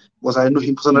him because I know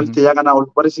him personally.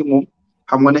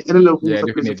 I'm gonna any level Yeah,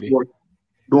 play definitely. football.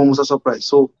 Don't a surprise.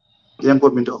 So young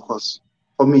government, of course,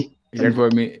 for me. Young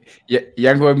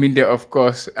government, of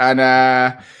course, and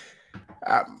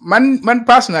man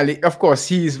personally, of course,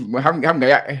 he's ham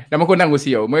nga dama ko nangu si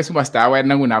yow moy suma star waaye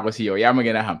nangu naa ko si yow yaa ma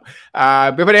gën a xam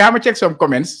ba pare xam check some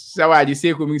comments sa waa ji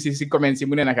seeku mi ngi si comments yi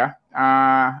mu ne naka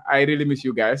I really miss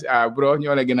you guys bro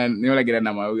ñoo la gën a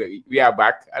nama we are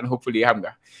back and hopefully xam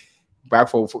nga back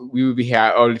for we will be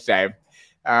here all the time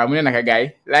mu ne naka guys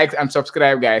like and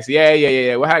subscribe guys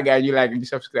yeah waxa guys you like and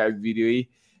subscribe video yi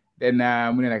then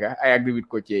mu ne naka I agree with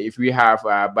Coach if we have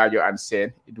Bajo and Sen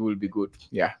it will be good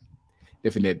yeah.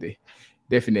 Definitely.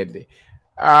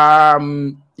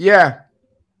 Yeah.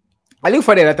 I look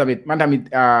for that a bit.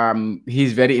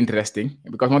 He's very interesting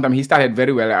because one time he started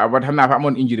very well. But I'm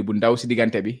on injury bunda si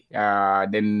digante bi.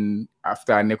 Then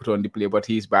after Nekro on the play, but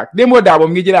he's back. Demo Dabo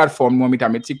ngi jëlaat form moom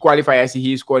itamit si qualifiers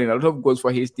he is scoring a lot of goals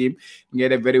for his team. Ngi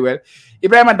def very well.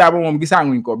 Ibrahima Dabo moom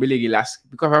gisanguñ ko ba léegi last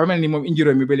because I ni moom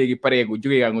injury mi ba léegi pareegu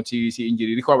jóge nga si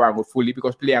injury recover nga fully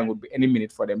because play nga any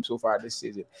minute for them so far this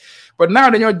season. But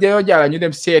now dañoo jàlla ñu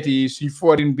dem seeti suñ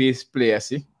foreign based players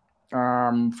si.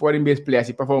 Foreign based players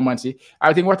performance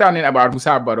I think what I mean about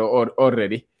Musa Baro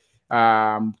already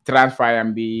transfer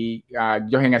and be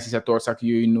joining us at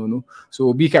Nunu.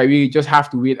 So Bika, we just have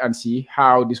to wait and see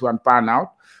how this one pan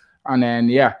out. And then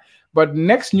yeah. But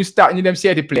next you start you them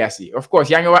see the players. Of course,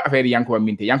 young very young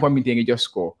Minte just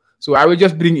score. So I will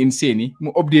just bring in Seni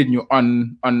mu update you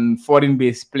on foreign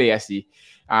based players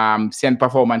send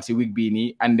performance week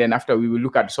bini, and then after we will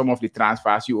look at some of the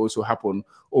transfers you also happen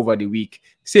over the week.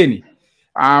 Seni,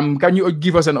 can you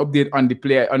give us an update on the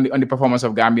player on the performance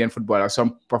of Gambian football or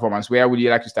some performance? Where would you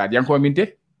like to start? Yanko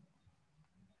Minte?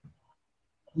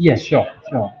 Yes, sure.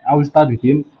 I will start with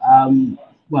him.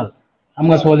 Well, I'm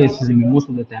going to always see him most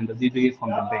of the time, but they do it from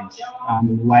the bench.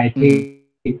 Why I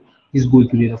think he's good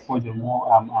to be the forge of more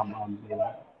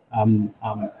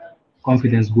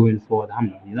confidence going forward.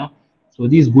 So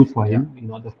this is good for Yeah.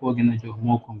 him. The forge energy of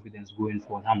more confidence going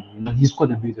forward. He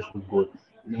scored a beautiful goal.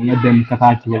 Let them cut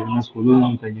uh,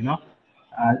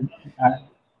 uh,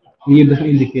 he doesn't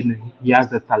indicate that he has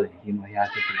the talent. He has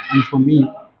the talent. And for me,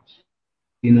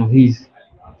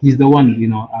 he's the one,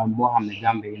 Boham the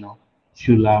Gambia,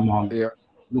 should Yeah.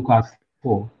 look out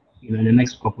for, in the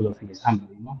next couple of years.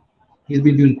 He's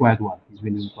been doing quite well.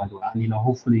 And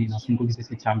hopefully, Single is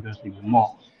a Champions League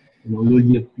more. The not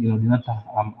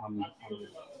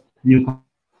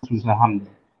Newcastle Hamden.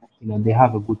 They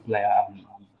have a good player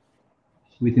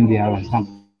within the area.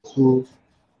 So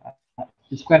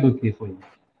it's quite okay for him.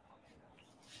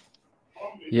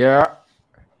 Yeah.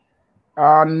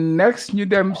 Next, you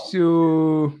them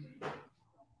to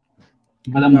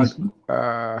Badamosi.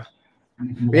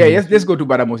 Yeah, let's go to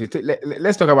Badamosi.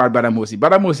 Let's talk about Badamosi.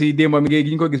 Badamosi, they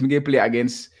mi play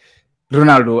against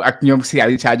Ronaldo ak ñom si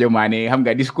Ali Sadio Mane xam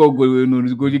nga di score goal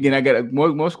nonu goal yu gëna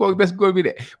mo score best goal bi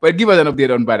de. But give us an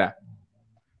update on Bada.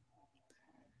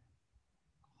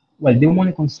 Well, they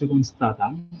only on second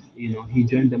starter. He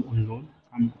joined them on loan.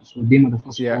 So they were the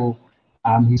first goal.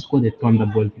 He scored a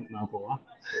thunderbolt in Nagoa.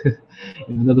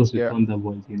 That was a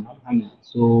thunderbolt.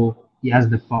 So he has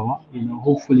the power.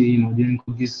 Hopefully, during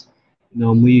this,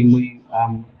 we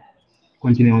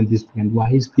continue on this trend. While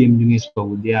his team doing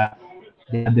so, they are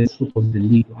the foot of the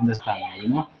league. Understand?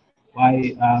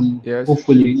 Why?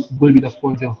 Hopefully, will be the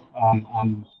forge of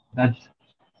that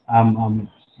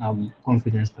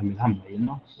confidence to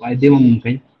Hamza. Why they won't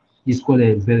he scored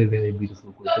a very, very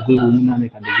beautiful goal. The goal will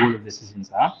make and the goal of the season,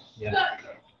 sir.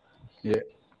 Yeah.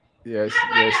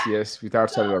 Yes.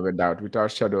 Without shadow of a doubt.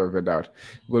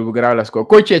 Goal bu graw la score.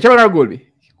 Coach, chawra goal bi.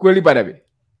 Goal li Bada bi.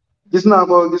 Gis naa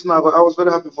ko. I was very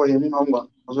happy for him. I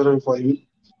was very happy for him.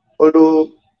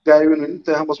 Although guy win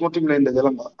te xam nga suma team lañ dajal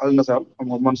nga Al Nassr xam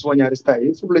nga man suma ñaari style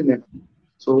yi foofu lañ nekk.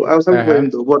 So I was happy for him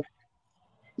though, but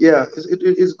yeah,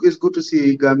 it's good to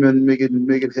see Gambian making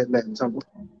headlines.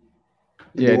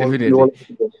 Yeah,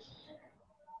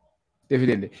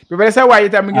 definitely. But say why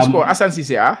itam ngi score Hassan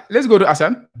Cissé Let's go to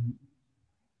Hassan.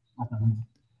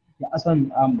 Yeah,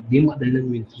 Hassan game at the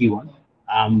win 3-1.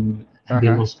 They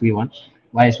lost 3-1.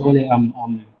 Why it's only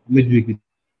midweek with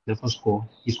the first score,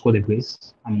 he scored a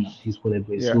brace.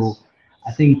 Yes. So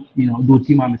I think though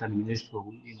team are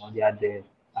struggle, they are the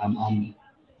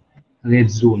red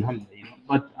zone,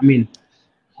 But I mean,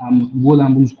 Bola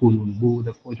school,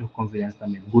 the force of confidence.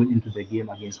 Going into the game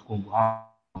against Congo,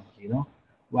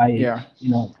 Why?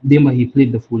 He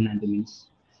played the full 90 minutes,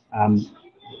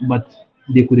 but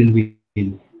they couldn't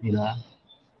win.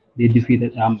 They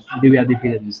defeated. They were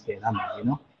defeated instead.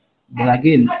 But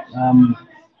again,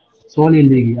 solely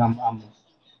league,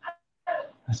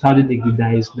 Saudi league,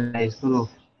 there is sort of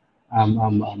um,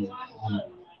 um, um,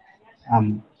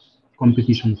 um,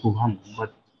 competition for him.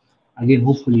 But again,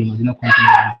 hopefully, they're not continue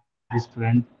on this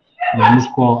trend. We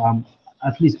score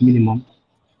at least minimum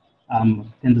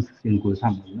 10 to 15 goals.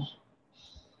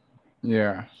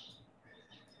 Yeah.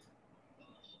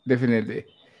 Definitely.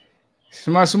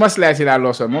 Suma slice la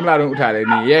loss mom la don utale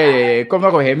ni yeah comme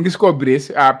nako he ngi score brace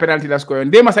penalty la score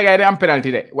de ma sagay am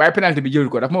penalty de way penalty bi jël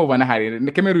ko daf mo wona xari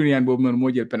Cameroonian bobu non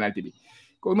mo jël penalty bi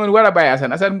ko non wara baye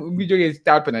Assane ngi joge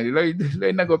start penalty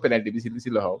loy nago penalty bi ci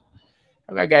loxo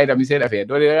nga gaay tam seen affaire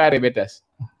do nga rebetas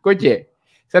ko ci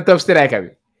sa top striker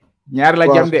bi ñaar la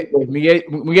jam de mi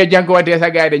ngi jankwante sa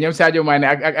gaay de ñom Sadio Mané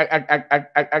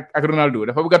ak Ronaldo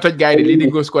dafa bëgg toj gaay de li di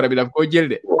go score bi daf ko jël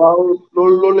de waaw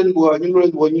loolu lañ bëgg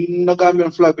ñun na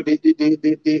Gambian flag bi di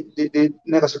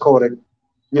nekk si kaw rek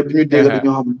ñëpp ñu dégg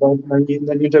ñoo xam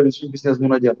nañu tamit suñu business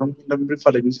mën a jar nam bi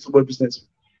fale ñu si football business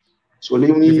so li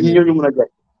ñi ñoo ñu mën a jar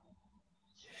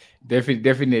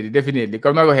definitely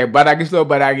comme na ko waxee Bada gis loo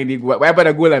Bada ngi nii waaye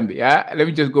Bada góolam bi let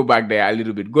me just go back there a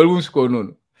little bit góol bu mu score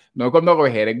noonu non comme na ko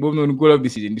waxee rek boobu noonu goal of the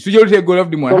season su jëlutee goal of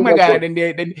the month xam nga gars yi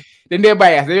dañ dee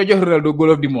bàyyi dañoo jox Ronaldo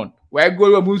goal of the month waaye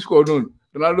goal ba mu score noonu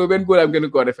Ronaldo benn goal am gën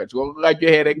ko rafet su ko nga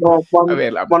joxee rek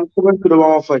affaire la am man comment dama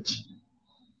ma faj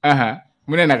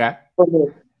mu ne naka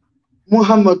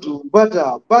Muhammadu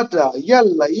Bada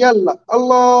yalla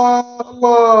Allah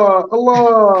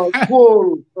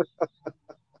goal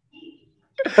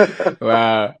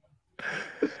Wow.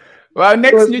 Well,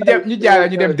 next ñu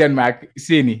dem Denmark.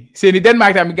 Seni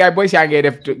Denmark tamit gars boys yaa ngi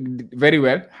def very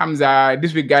well. Hamza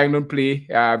this week guys don't play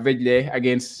Vejle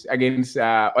against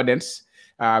Odense.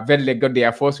 Vejle got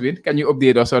their first win. Can you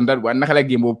update us on that one? Naka la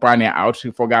game will pan out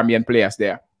for Gambian players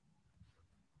there?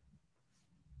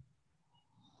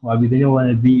 Well, we didn't want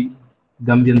to be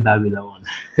Gambian derby that one.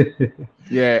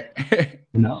 Yeah.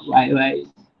 You know, why?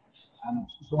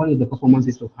 So only the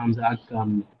performances of Hamza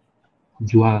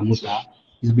Juara Musa,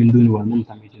 he's been doing well,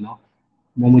 you know.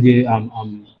 Momuje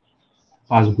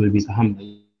fast goal with Hamza,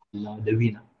 you know, the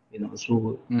winner, you know.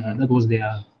 So that was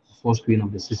their first win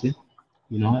of the season,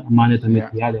 you know. Man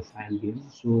we had a fine game.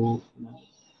 So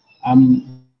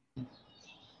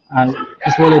as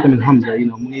well as Hamza, you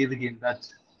know, we regain that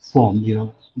form, you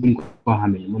know, you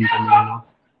know.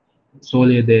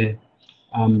 Solely the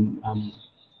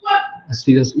a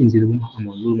serious injury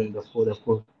losing the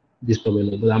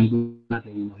discovery, but I'm glad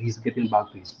that, you know, he's getting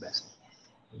back to his best.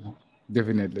 You know?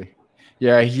 Definitely.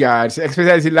 Yeah,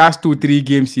 especially the last 2-3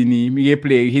 games he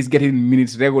play, he's getting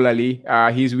minutes regularly.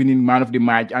 He's winning man of the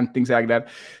match and things like that.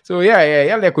 So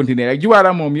yeah, they continue. Like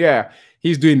Juara Mom,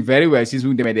 he's doing very well. He's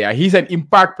doing them there. He's an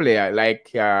impact player. Like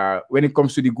when it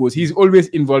comes to the goals, he's always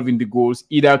involved in the goals.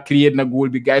 Either creating a goal,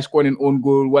 the guy scoring an own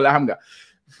goal, wala.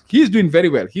 He's doing very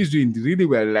well. He's doing really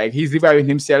well. Like he's reviving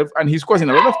himself and he's causing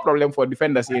a lot of problem for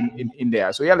defenders in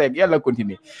there. So yeah,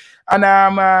 continue.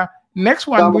 And next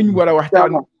one, when you were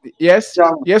yes,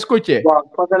 coach. Wow,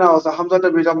 Hamza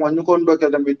tamit ñu ko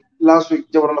ndokel tamit last week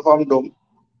jabar na fa am dom.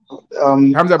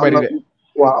 Hamza bari de.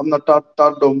 Waaw am na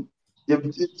taat dom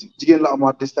jigéen la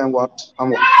amaat this time waat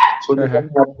am so ñu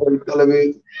ko xale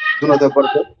bi duna de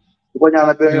barke ko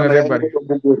ñaanal beneen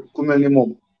ku mel ni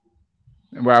moom.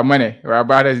 Waaw ma ne waaw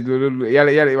baax na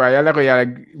yàlla ko yàlla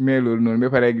may loolu noonu ba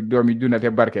pare doom yi duna te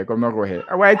barke comme noo ko waxee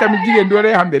waaye tamit jigéen doo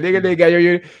lay xam de léegi gars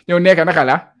yooyu ñëw nekk naka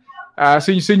la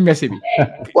suñ messi bi.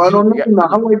 waaw noonu na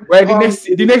xam nga waaye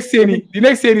di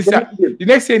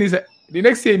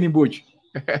nekk seeni mbooj.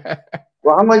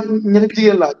 waaw xam nga ñetti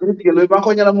jigéen loolu maa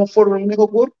ko ñaanal moom for mu ne ko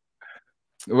góor.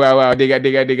 waaw dégg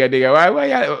waaw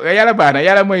yàlla baax na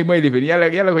yàlla mooy lifin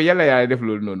yàlla def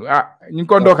loolu noonu ñu ngi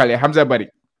ko ndokale Hamza Bari.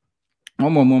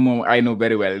 Moom I know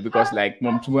very well because like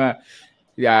moom suma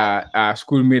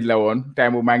schoolmate la woon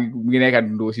time bu maa ngi nekk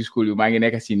dundoo si school bi maa ngi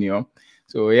nekk senior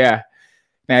so yeah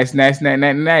nice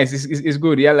it's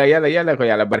good yàlla ko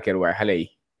yàlla barkeel waaye xale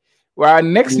yi waa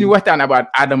next ñu waxtaan about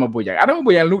Adama Bojang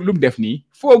lu mu def nii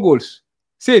 4 goals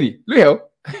Seni lu xew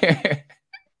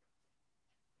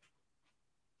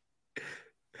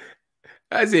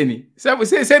Seni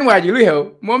seen waa ji lu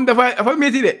xew moom dafa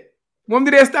métti de moom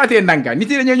di dee starté ndanka nit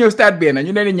yi dañoo ñëw start benn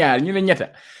ñu ne ñaar ñu ne ñetta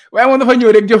waaye moom dafa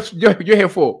ñëw rek joxe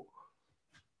foo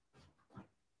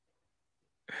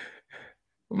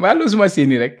maa luus ma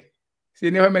Seni rek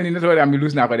Seni dafa mel ni netoo am bi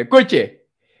luus naa ko de coaché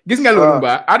gis nga loolu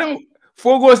ba Adama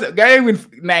 4 goals gars yi win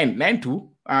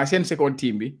 9-2 seen second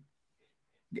team bi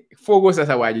 4 goals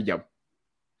sa waa ji jam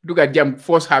duga jam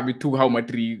first half bi 2 xawma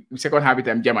 3 second half bi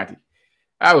tam jamati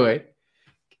waay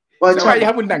sa waa ji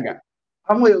xamul ndanga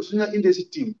xam nga yow suñu indee si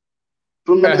team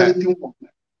don't make the team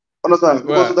understand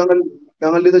because da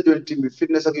nga leader join team bi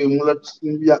fitness ak mu la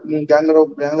mu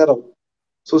nga raw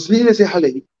so suñu ne si xale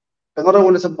yi da nga raw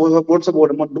ne sa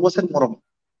board man duma seen morom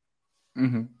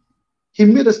he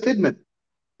made a statement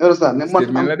you understand ne man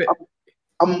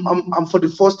I'm for the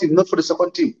first team not for the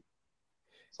second team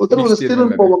so that was a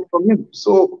statement from him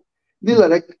so ni la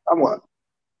rek amwa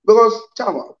because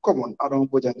Chama come on Adama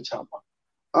Bojang Chama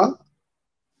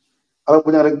Adama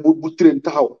Bojang rek bu train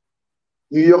taxaw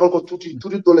ñu yokkal ko tuuti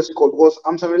doole si kaw because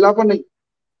am sami laa ko nañ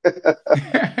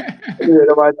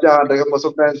dama jaa rek ma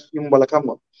sometimes ñu mbala xam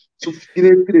nga su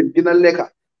dina lekka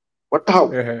ba taxaw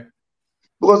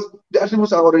because the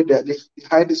attributes are already there the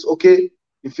height is okay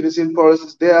the finishing prowess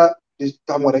is there the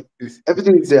rek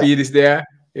everything is there speed is there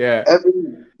everything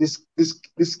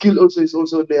the skill also is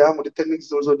also there the technique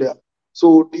is also there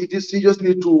so he just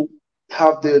need to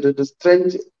have the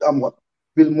strength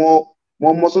build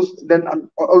more muscles then and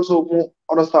also more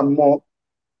understand more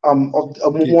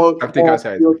of more tactical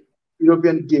side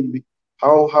European game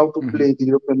how to play the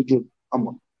European game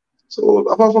so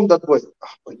apart from that boy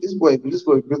this boy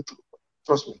breakthrough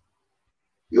trust me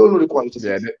you all know the quality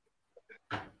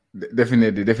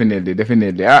definitely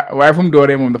waaye fu mu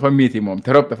dooree moom dafa métti moom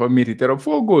trop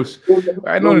 4 goals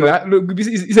waaye noonu la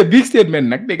it's a big statement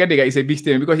nag dégg it's a big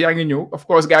statement because yaa ngi ñëw of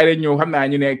course gars yi dañ ñëw xam naa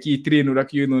ñu ne kii trainu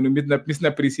ak yooyu noonu mis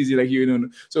na préciser ak yooyu noonu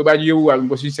so baa ñu yóbbuwaat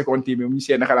ko suñu second team bi mu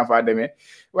seet naka la faa demee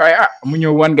waaye mu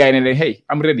ñëw wan gars yi ne leen hey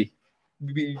I'm ready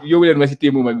yóbbu leen ma si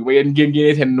téemu mag bi ba yéen ngeen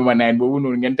génnee seen number 9 boobu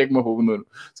noonu ngeen teg ma foofu noonu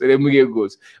so they mu get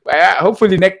goals but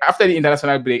hopefully after the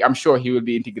international break I'm sure he will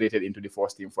be integrated into the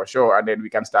first team for sure and then we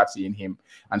can start seeing him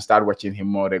and start watching him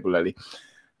more regularly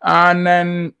and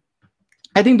then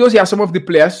I think those are some of the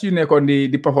players you know on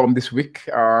the perform this week.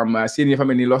 Senior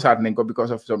family lost out because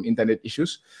of some internet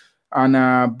issues,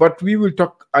 and but we will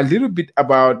talk a little bit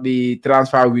about the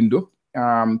transfer window.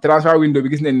 Transfer window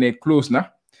because they close now,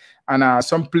 and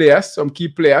some players, some key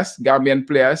players, Gambian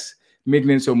players,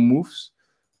 making some moves.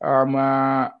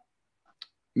 No,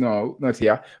 not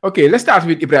here. Okay, let's start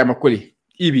with Ibrahim Akoli,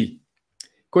 EB,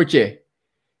 coach.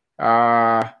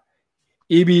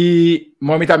 Ibi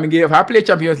moom itam mi ngi dafa play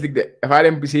Champions League de dafa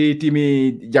dem si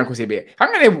teami Janko Sebe xam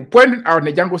nga ne point out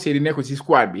ne Janko Sebe nekk si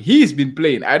squad bi he's been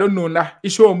playing I don't know ndax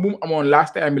issue bu mu amoon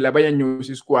last time bi la bañ a ñëw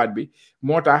si squad bi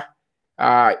moo tax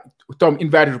Tom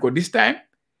invited ko this time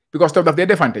because Tom daf dee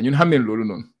defante ñun xam ne loolu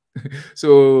noonu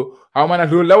so xaw ma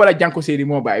nag loolu la wala Janko Sebe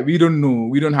moo bàyyi we don't know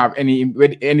we don't have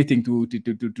anything to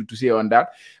say on that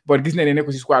but gis na ne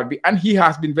nekk si squad bi and he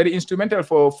has been very instrumental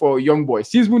for young boys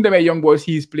since bu demee young boys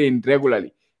he is playing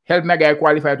regularly help na guy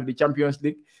qualify to the Champions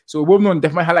League so boobu noonu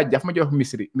daf ma xalaat daf ma jox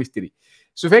mystery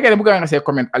su fekkee ne bëgg nga say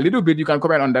comment a little bit you can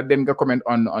comment on that then nga comment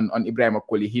on Ibrahima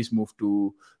Koli his move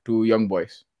to young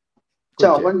boys.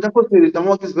 Ciao, man Janko Sebe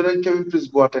dama gis beneen Kevin Prince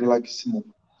Boateng laa gis si moom.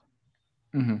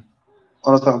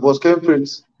 Understand? Because Kevin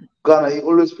Prince, Ghana, he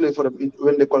always play for them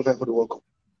when they qualify for the World Cup.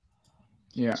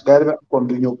 Yeah. So, guy come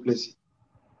to new place.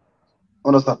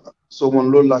 Understand? So,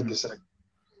 one low like this,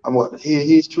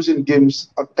 he is choosing games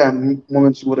at time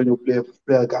moments more than you play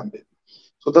Gambia.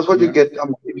 So that's what you get.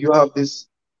 If you have these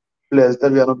players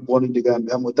that we are not born in the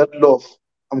Gambia, that love,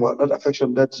 that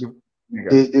affection that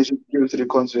they should give to the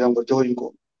country,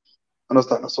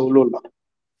 understand? So Lola,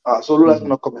 is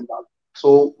not coming back.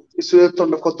 So it's a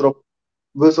ton of drop.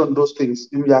 Based on those things,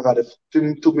 to me,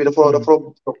 the forever.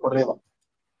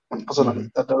 Personally,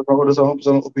 that's my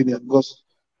personal opinion. Because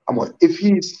if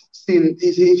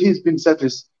he's been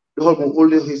selfish, the whole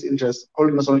only his interest,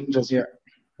 only national interest,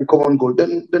 the common goal,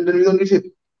 then we don't need him.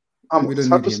 We don't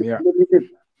need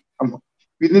him.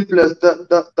 We need players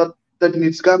that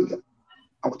needs Gambia.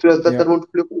 Players that want to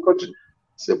play for the country.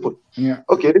 Simple. Yeah.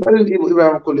 Okay, regarding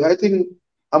Ibrahim Koli, I think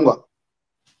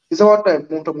it's our time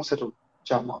to settle.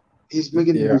 Chama. He's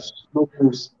making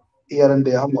moves here and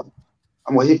there.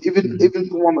 Even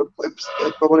from a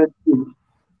permanent team,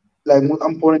 like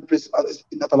I'm permanent place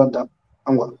in Atalanta.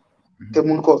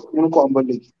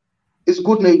 It's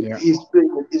good now he's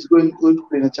playing. He's going to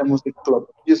play in a Champions League club,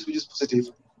 which is positive.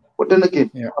 But then again,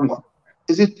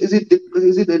 is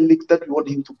it a league that we want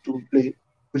him to play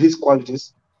with his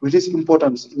qualities, with his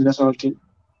importance in the national team?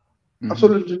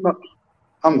 Absolutely not.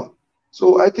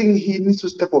 So I think he needs to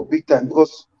step up big time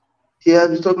because he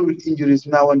has struggled with injuries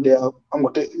now and there.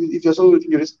 If you're struggling with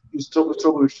injuries, you struggle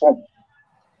with form.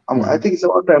 I think it's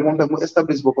about time to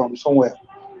establish Bokam somewhere.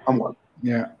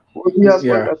 Yeah. He has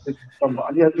and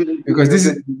he has been because this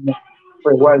is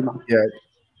for a while now.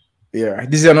 Yeah.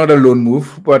 This is another loan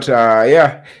move, but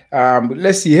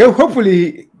let's see.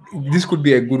 Hopefully, this could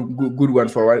be a good one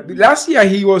for a while. Last year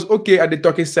he was okay at the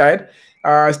Turkish side.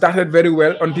 Started very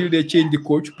well until they changed the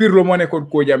coach. Pirlo mo nekkoon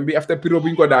coacham bi after Pirlo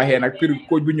buñ ko daaxee nag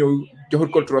coach bu ñëw joxul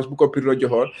ko trust bu ko Pirlo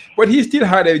joxoon, but he still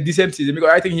had a decent season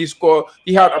because I think he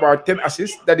had about 10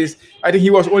 assists. That is, I think he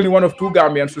was only one of 2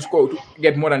 Gambians to score to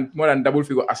get more than double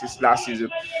figure assists last season.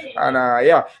 And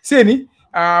Seni,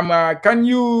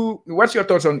 what's your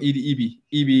thoughts on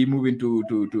EB moving to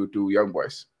young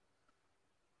boys?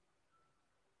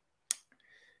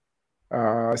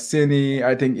 Seni,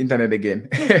 I think internet again.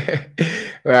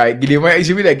 Right, Gilima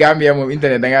issue with the Gambia mom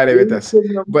internet nga revetas.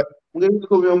 But bul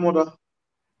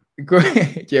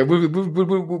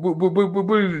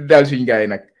dal suñ gaay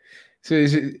nak. So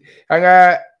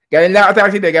nga gaay la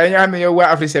attaque de gaay nga xamne yow wa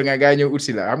Africell nga gaay ñew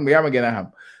utsi la xam nga yama gëna xam.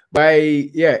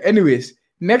 By anyways,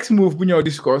 next move bu ñoo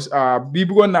discuss bi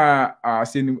bëggon na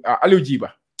seen Aliou Djiba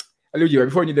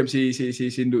before ñu dem si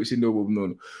ndo boobu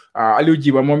noonu Aliou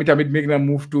Djiba moom itamit make na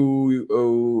move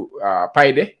to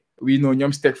Paide we know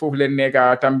ñoom Stek foofu leen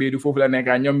nekka Tambédou foofu la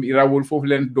nekka ñoom Raoul foofu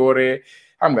leen doore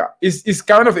xam nga is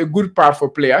kind of a good part for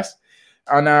players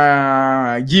and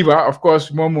Djiba of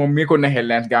course moom makeoon na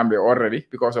headlines Gambia already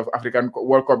because of African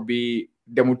World Cup bi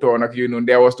demutoon ak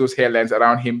there was those headlines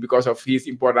around him because of his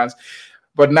importance,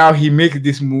 but now he makes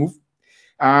this move.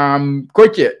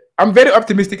 Coach, I'm very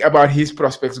optimistic about his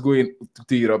prospects going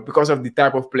to Europe because of the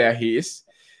type of player he is.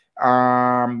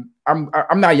 I'm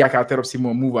not yakatero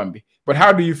Simo Muvambi. But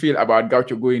how do you feel about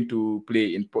Gaucho going to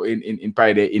play in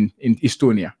Paide in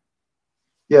Estonia?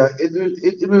 Yeah,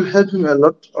 it will help him a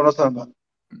lot, understand that.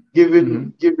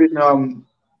 given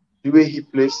the way he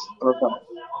plays.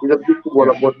 He's a good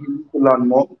footballer, Yeah. but he needs to learn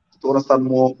more to understand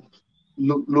more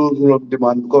rule of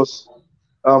demand because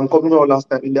coming over last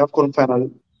time in the AFCON final,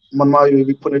 Manma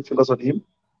we put fingers on him.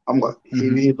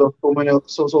 Mm-hmm. He lost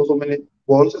so many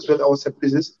balls, especially our set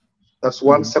pieces. That's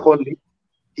one. Mm-hmm. Secondly,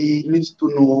 he needs to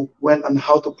know when and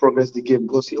how to progress the game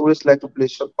because he always like to play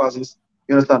short passes,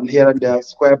 you understand, here and there,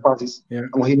 square passes, Yeah.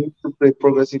 and he needs to play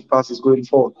progressive passes going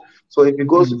forward. So if he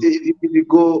goes, Mm-hmm. if he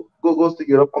goes to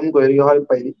Europe, I'm going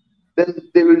to then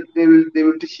they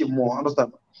will teach him more.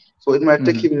 Understand? So it might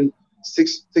take Mm-hmm. him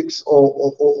six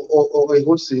or a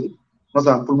whole season.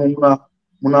 Understand?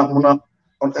 Muna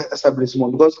on establish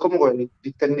more because come on,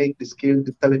 the technique, the skill,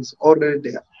 the talent is already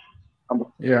there.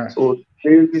 Yeah. So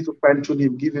they need to fine tune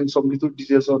him, give him some little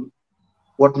details on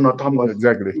what not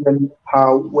Exactly. even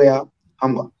how, where,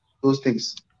 those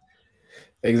things.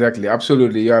 Exactly,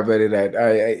 absolutely. You are very right.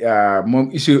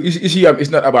 It's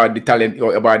not about the talent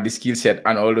or about the skill set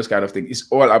and all those kind of things. It's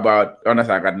all about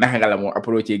understand naka mo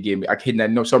approach a game.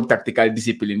 Some tactical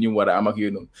discipline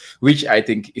which I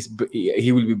think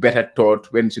he will be better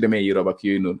taught when to the main Europe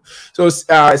So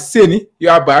Seni, you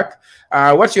are back.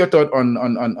 What's your thought on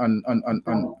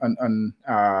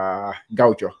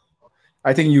Gaucho?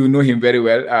 I think you know him very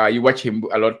well. You watch him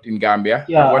a lot in Gambia.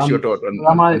 Yeah, What's your thought on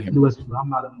Rama him? was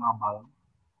Rama Mabal.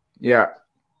 Yeah.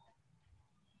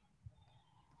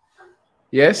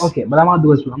 Yes. Okay, but Rama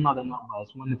was Rama Mabal.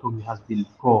 One probably has been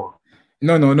poor.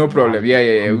 No problem. Um,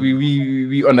 Yeah. um,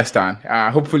 We understand.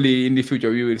 Hopefully in the future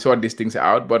we will sort these things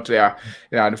out. But yeah,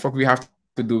 the fuck we have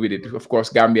to do with it. Of course,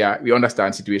 Gambia, we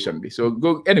understand situation. So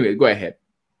go anyway. Go ahead.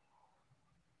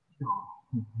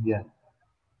 yeah,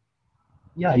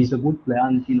 yeah, he's a good player,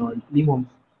 and leave him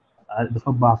the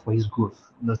football for his growth.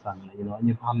 Understand? And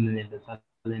you the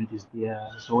talent is there.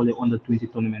 So only under 20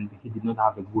 tournament, he did not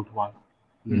have a good one.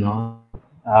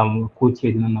 Mm-hmm. Coach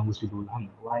here didn't know what to do.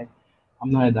 Why?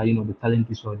 I'm not that the talent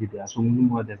is already there. So we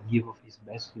more that give of his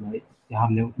best. You have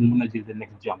no manage the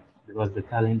next jump because the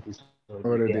talent is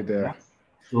already there. Already there.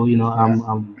 So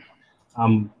Yeah.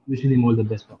 I'm wishing him all the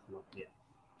best of luck. Yeah.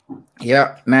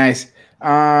 Yeah, nice.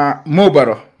 Mo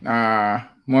Baro.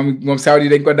 Moom Saudi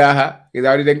dañ ko daaxa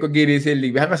Saudi dañ ko génnee seen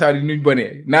ligue bi xam nga Saudi nuñ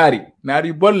bonee naari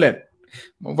yu bon leen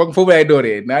moom foog foofu lay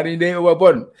dooree naari dañ ko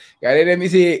bon gaa yi dem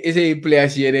essayer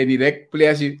players yi yeneen yi rek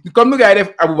players yi comme nu gaa yi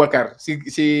def Aboubacar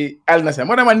si Al Nassr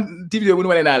moo tax man team bi mënu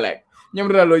ma leen a laaj ñoom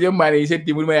Ronaldo ñoom Mané yi seen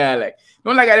team mënu ma leen a laaj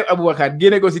noonu la gaa yi def Aboubacar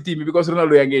génne ko si team bi because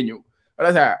Ronaldo yaa ngee ñëw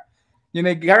wala ça ñu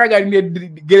ne gaa gaa yi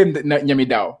gërëm ñami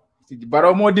daaw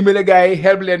Baro moo dimbale gaa yi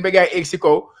help leen ba gaa yi egg si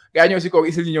kaw gaa ñëw si kaw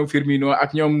isil ñu ñoom Firmino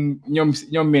ak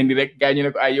ñoom Mendy rek gaa ñu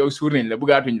ne ko ay yow suur nañ la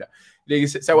bugaatuñ la léegi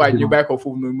sa waaj ñu bàyyi ko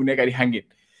foofu noonu mu nekk di hangin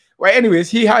well anyways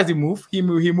he has the move he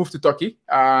moved to Turkey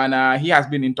and he has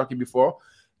been in Turkey before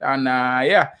and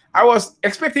yeah I was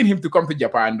expecting him to come to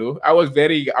Japan though I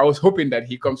was hoping that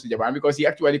he comes to Japan because he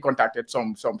actually contacted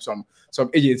some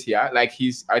agents here like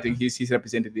I think his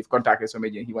representative contacted some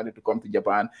agent he wanted to come to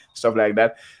Japan stuff like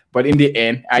that but in the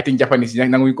end I think Japanese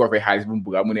nanguñ ko fay xaalis bu mu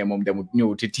bugga mu ne moom demut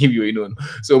ñëw ci team yooyu noonu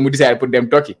so mu decided put them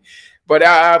Turkey but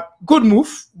good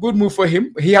move for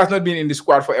him he has not been in the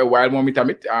squad for a while moom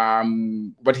itamit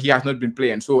but he has not been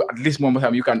playing so at least moom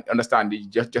you can understand the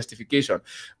justification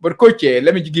but coach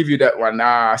let me give you that one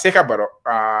Seka Barrow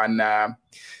and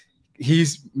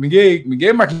he's mi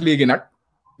ngi mag léegi nag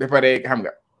ba pare xam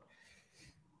nga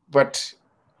but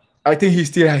I think he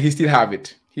still have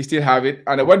it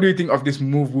and what do you think of this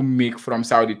move we make from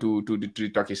Saudi to the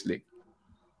Turkish league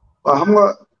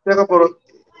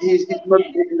He's not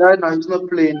right now. He's not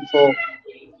playing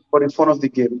for the fun of the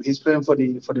game. He's playing for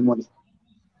the money.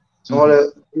 So all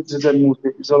Mhm.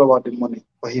 it's all about the money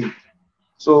for him.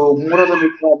 So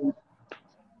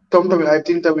I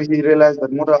think that he realized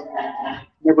that Mura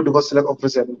able to go select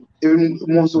officer. Even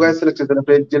most guys selected and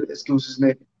play jail excuses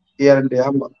here and there.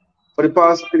 For the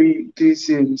past three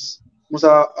seasons,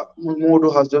 Modo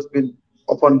has just been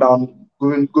up and down,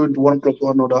 going to one club to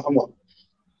another.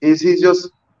 He's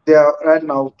just there right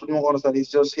now to no understand. He's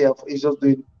just here. He's just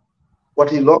doing what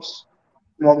he loves,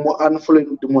 more and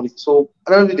following the money. So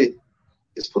at the end of the day,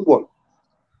 it's football.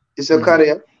 It's a Mhm.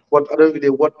 career, but at the end of the day,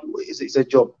 what is a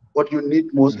job? What you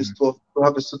need most is Mhm. to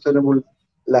have a sustainable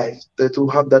life. To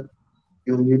have that,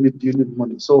 you need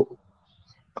money. So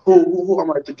who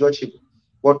am I to judge him?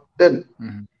 But then,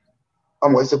 Mhm.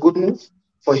 it's a good move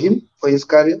for him for his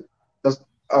career. That's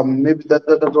maybe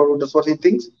that's what he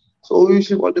thinks. So we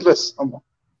wish him all the best.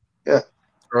 Yeah.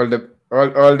 All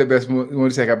the best Modou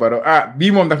Seka Barrow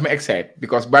bii moom daf ma excite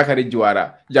because Bakary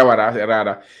Jawara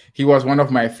rather he was one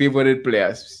of my favorite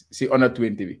players si under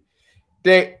 20 bi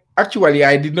te Actually,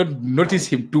 I did not notice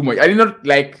him too much. I did not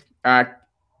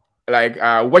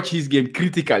watch his game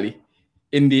critically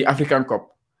in the African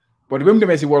Cup. But when the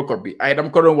Messi World Cup, I am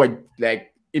going to watch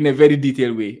like in a very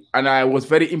detailed way, and I was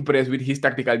very impressed with his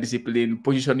tactical discipline,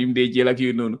 position him there, like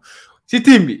you know. See,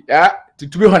 team, yeah. To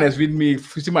be honest with me,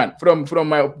 man, from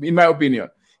my in my opinion,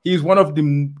 he is one of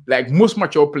the like most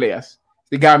mature players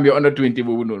the Gambia under 20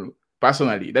 will know.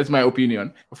 Personally, that's my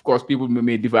opinion. Of course, people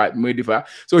may differ.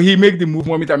 So he make the move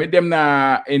moment. I made them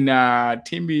na in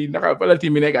team be naka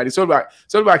team be nega.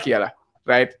 Slovakia,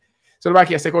 right?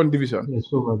 Slovakia second division. Yes,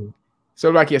 so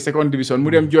Slovakia second division. Mu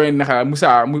dem join naka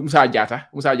Musa Jata.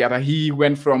 Musa Jata. He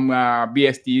went from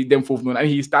BST them fofu and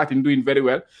he started doing very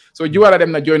well. So Juara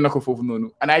them na join nako fofu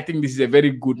and I think this is a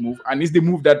very good move and it's the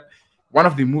move that one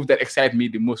of the moves that excite me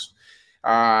the most.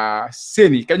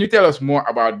 Seni, can you tell us more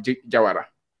about Jawara?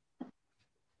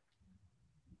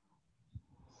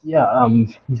 yeah,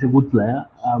 he's a good player.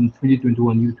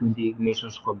 2021 U20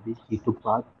 Nations Cup, he took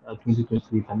part.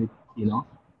 2023, you know,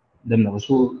 them never.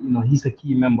 So you know, he's a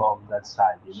key member of that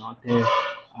side. You know,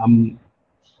 um,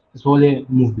 it's only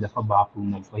move with a back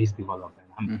for his development.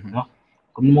 You know,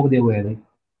 come more they were like,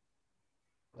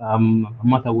 no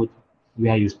matter what,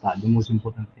 where you start, the most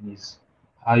important thing is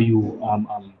how you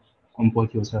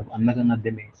comport yourself and not gonna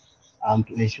damage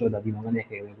to ensure that you know when you're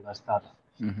a regular starter.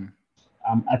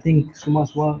 I think so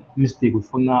much one mistake with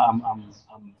Fona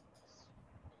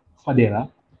Fadera,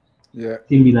 Yeah.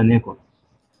 Team Milaneko.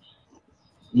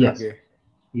 Yes. Okay.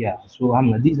 Yeah. So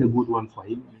this is a good one for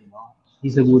him. You know,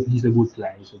 he's a good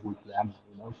player. He's a good player.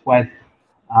 You know, quite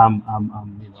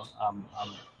you know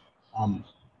um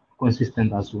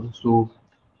consistent as well. So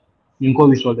Ninko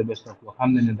wish all the best of luck.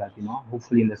 I'm that you know,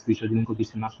 hopefully in the future Ninko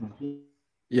gets the national team.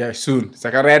 Yeah, soon. It's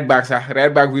like a right back, sir. Right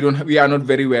back, we are not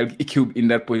very well equipped in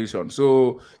that position.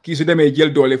 So kisu dem jail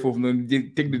dole for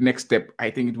take the next step.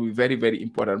 I think it will be very, very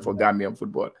important for Gambian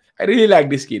football. I really like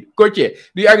this kid. Coach, do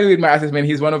you agree with my assessment?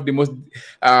 He's one of the most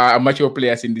mature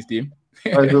players in this team.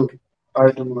 I do.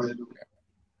 I do. I do.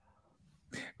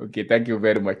 Okay, thank you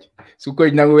very much. So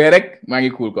coach nangu werek, mangi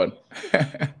cool kon.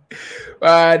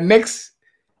 Next,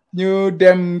 new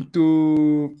them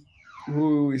to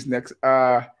who is next?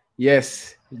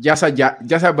 Yes,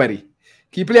 Jasa Bari.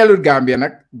 He play a little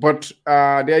Gambia, but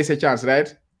there is a chance,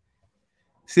 right?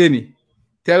 Sini,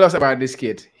 tell us about this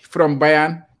kid from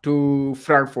Bayern to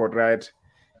Frankfurt, right?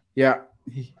 Yeah.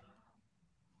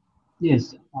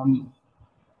 Yes.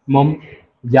 Mom,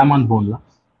 German born la.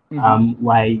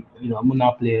 Why you know I'm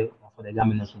not play for the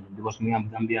Gambian national team because me I'm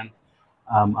Gambian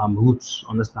roots,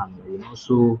 understand me, you know.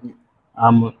 So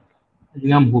um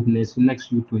I'm hoping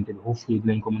next U20 hopefully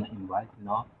Glenn come and invite, you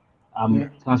know.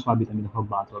 Transfer bit I mean for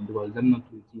battle because them not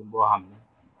to team Boham.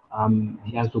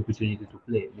 He has the opportunity to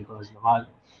play because while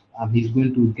he's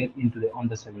going to get into the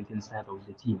under 17 side of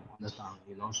the team, understand,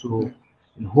 you know. So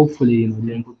and hopefully, you know,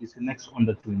 Glenn Cook is the next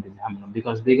under 20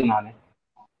 because they're gonna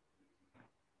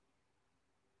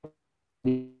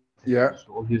Yeah.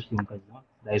 so obviously,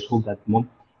 there is hope that Mom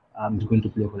is going to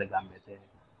play for the Gambia.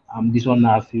 This one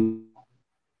a few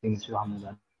things you have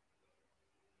that.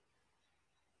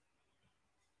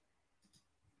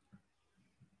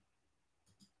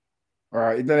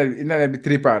 Internet be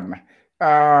three partner.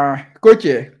 Coach,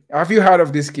 have you heard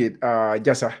of this kid?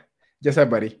 Jasa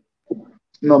Bari.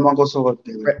 No, Mango Sobat.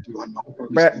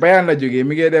 Bayan la jógee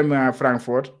mi ngi dem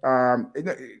Frankfurt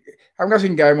xam nga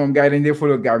suñ gaay moom gaay dañ dee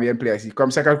follow Gambian players yi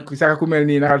comme saka ku mel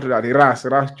nii naka tuddaati Ras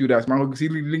Judas maa ngi ko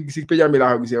si pejam bi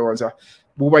laa ko gisee woon sax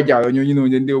Buba Jallow ñooñu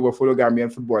noonu dañ dee over follow Gambian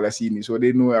footballers yi nii so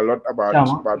they know a lot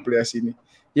about players yi nii.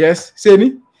 Yes,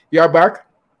 Seni, you are back.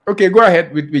 Okay, go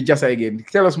ahead with Jasa again.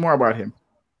 Tell us more about him.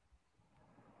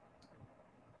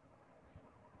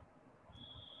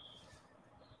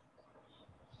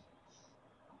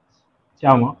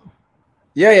 Chama.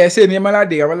 Yeah, Seni,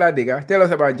 Maladiga. Tell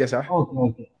us about Jasa.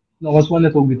 Okay. No, I was one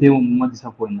that with him, I'm not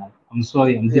disappointed. I'm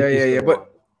sorry, I'm deeply sorry.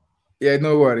 But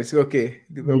no worries. Okay,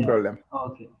 no problem.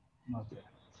 Okay.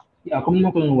 Yeah, come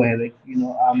not on where like you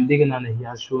know, digging on he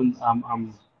has shown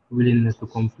willingness to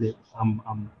conflict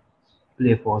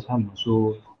play for some.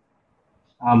 So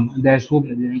there's hope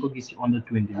that the Nko gets under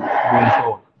 20 going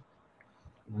forward.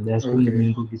 You know, there's hope that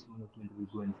the Nko gets under 20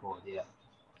 going forward. Yeah.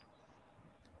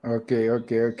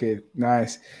 Okay.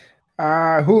 Nice.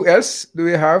 Who else do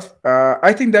we have?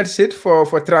 I think that's it for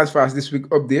transfers this week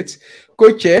updates.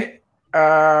 Coach, any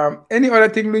other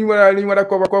thing you want to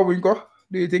cover?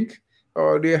 Do you think,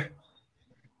 or do you?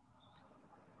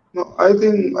 No, I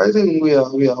think we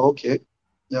are okay.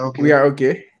 Yeah, okay. We are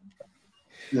okay.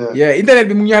 Yeah, internet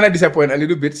bi mu ñu xana disappoint a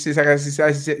little bit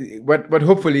but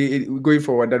hopefully going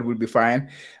forward that will be fine.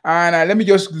 And let me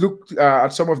just look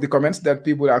at some of the comments that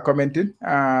people are commenting.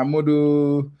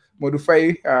 Modu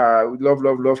Fay,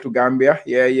 love to Gambia.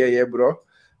 Yeah, bro.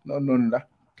 No.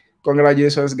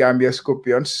 Congratulations, Gambia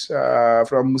Scorpions.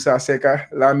 From Musa Seka,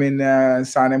 Lamin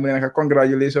Sane,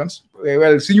 congratulations.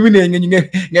 Well, see you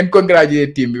ngeen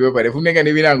congratulate team. But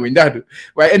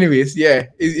anyways, yeah,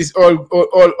 it's all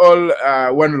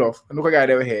one love. Like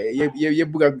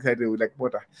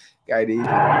water.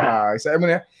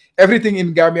 Everything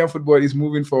in Gambian football is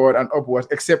moving forward and upwards,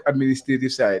 except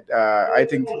administrative side. I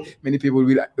think many people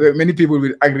will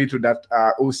agree to that.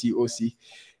 OC.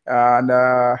 And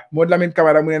Modlamin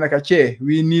Kamara Munenakache,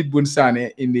 we need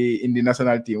Bunsane in the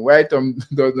national team. Why Tom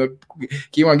does not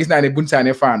Kiwan Gisnane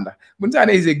Bunsane fan?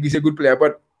 Bunsane is a good player,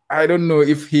 but I don't know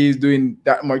if he's doing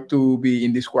that much to be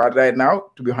in the squad right now,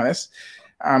 to be honest.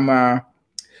 I'm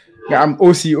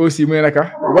OC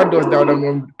Munenaka. What does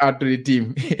Dowdangom add to the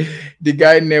team? The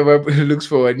guy never looks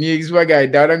forward. He's one guy,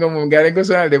 Dowdangom Garango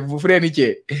de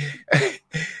Bufreniche.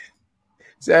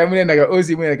 Saya mune naga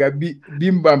osi mune naga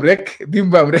bimbam rek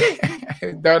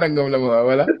down ngom la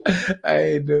wala.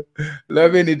 I know.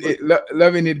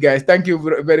 Loving it guys. Thank you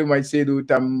very much Seydou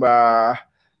Tamba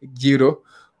Giro.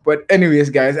 But anyways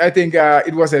guys, I think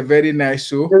it was a very nice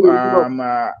show.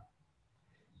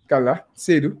 Kala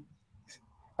Seydou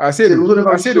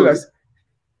las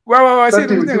waaw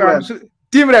Seydou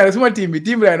team Ryan suma team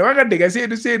Ryan waka dega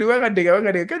Seydou waka dega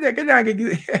kaja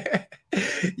gis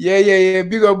yeah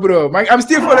big up bro I'm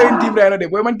still following team Ryan de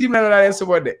boy man team Ryan la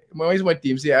support de mo suma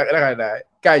team si rakada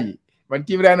kaji man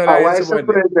team Ryan la support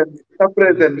de sa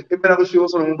president ibena ko show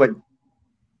sonu mu bañ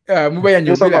mu bañ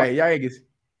ñu bilaay yaa ngi gis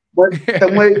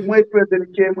mooy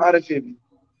president KM RFM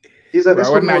is a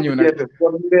war naa ñëw nag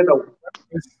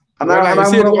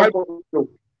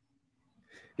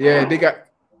yeah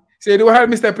dégg Seydou waxal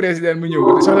Mr. President mu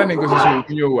ñëw soxla nañ ko si show mu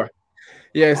ñëw wax.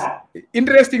 Yes,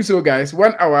 interesting. So, guys,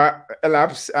 1 hour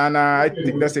elapsed, and I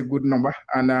think that's a good number.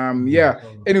 And yeah.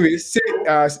 Anyway, see,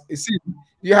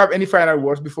 do you have any final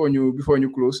words before you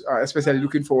close? Especially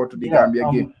looking forward to the Gambia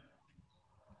game.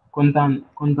 Content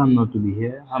not to be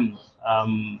here.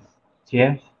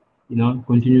 Chair,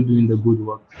 continue doing the good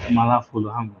work. Mala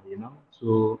follow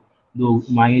So, though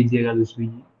my area this week,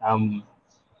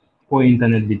 for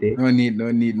internet video. No need,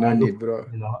 bro.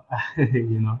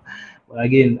 But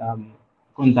again,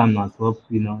 content not up,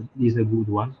 is a good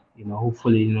one.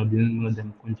 Hopefully,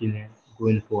 them continue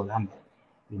going forward.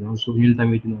 So you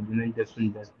time just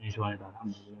ensure that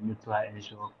you try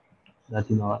ensure that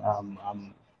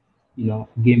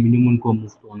game minimum can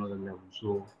move to another level.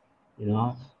 So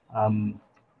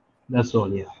that's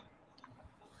all. Yeah.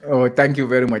 Oh, thank you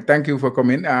very much. Thank you for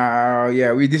coming.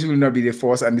 Yeah, this will not be the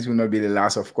first and this will not be the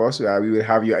last, of course. We will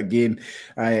have you again.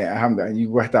 You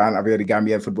worked on about the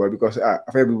Gambian football because that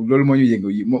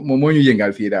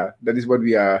is what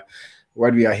we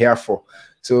are here for.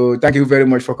 So thank you very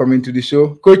much for coming to the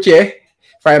show. Coach,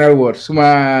 final word.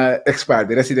 Suma expert,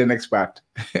 the resident expert.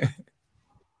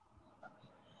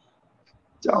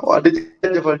 Keep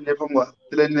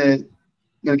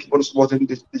on supporting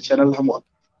the channel.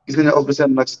 Gis nañ ne officer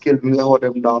nag scale bi nga xaw a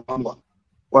dem down xam nga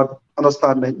what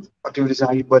understand nañ activités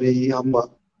yi bëri xam nga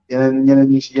ñeneen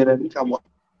ñu si yeneen xam nga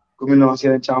communauté si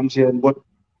yeneen caam si yeneen bot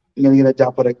ngeen gën a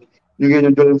jàpp rek ñu ngi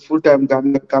ñoo joleen full time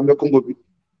Gambia Congo bi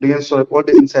di ngeen sore all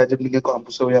the inside di ngeen ko am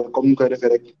so yàlla comme ni koy defee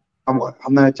rek xam nga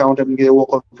xam naa ne caam tam ngi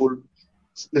wokkoon full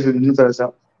defee ñu fere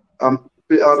sax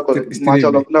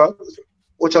macalong na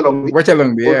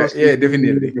wacalong bi yeah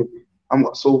definitely xam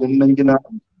nga so nañ gën a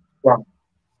waaw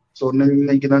so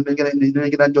nañ gën a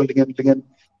jox li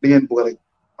ngeen bëgg rek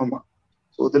xam nga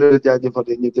so di leen jaajëfal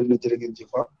ñi di leen jërë ngeen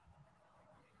jëf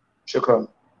shukran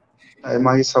ay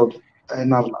maa ngi Saudi ay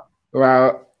naar la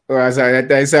waaw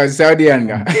Saudian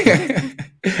nga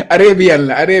Arabian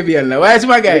la waaye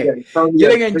suma gaay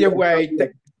jërë ngeen jëf waaye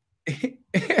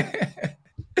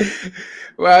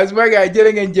well, suma gaay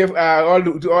jërë ngeen jëf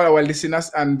to all our listeners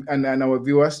and our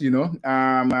viewers,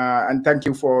 and thank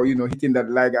you for hitting that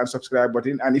like and subscribe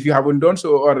button. And if you haven't done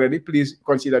so already, please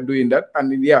consider doing that. And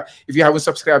yeah, if you haven't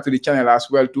subscribed to the channel as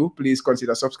well too, please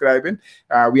consider subscribing.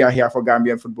 We are here for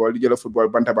Gambian football, the Jollof football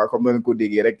Bantaba.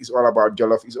 It's all about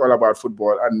Jollof, it's all about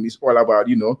football, and it's all about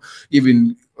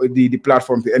even the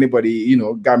platform to anybody,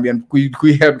 Gambian, we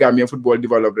help Gambian football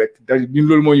develop. That.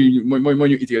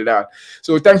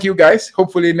 So thank you guys. Hopefully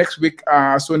hopefully next week,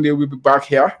 Sunday, we'll be back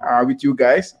here with you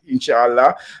guys,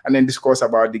 inshallah, and then discuss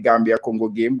about the Gambia Congo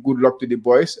game. Good luck to the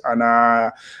boys,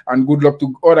 and good luck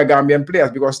to other Gambian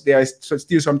players, because there is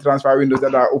still some transfer windows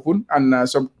that are open, and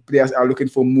some players are looking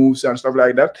for moves and stuff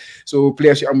like that. So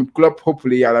players am club,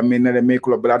 hopefully yàlla mën na leen may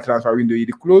club balaa transfer window yi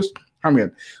di close. Xam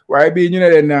ngeen waaye bi ñu ne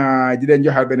leen di leen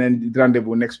joxal beneen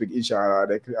rendez-vous next week inshallah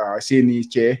rek seeni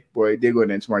cee booy déggoo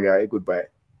neen suma gars yi goodbye.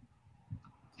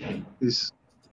 Peace.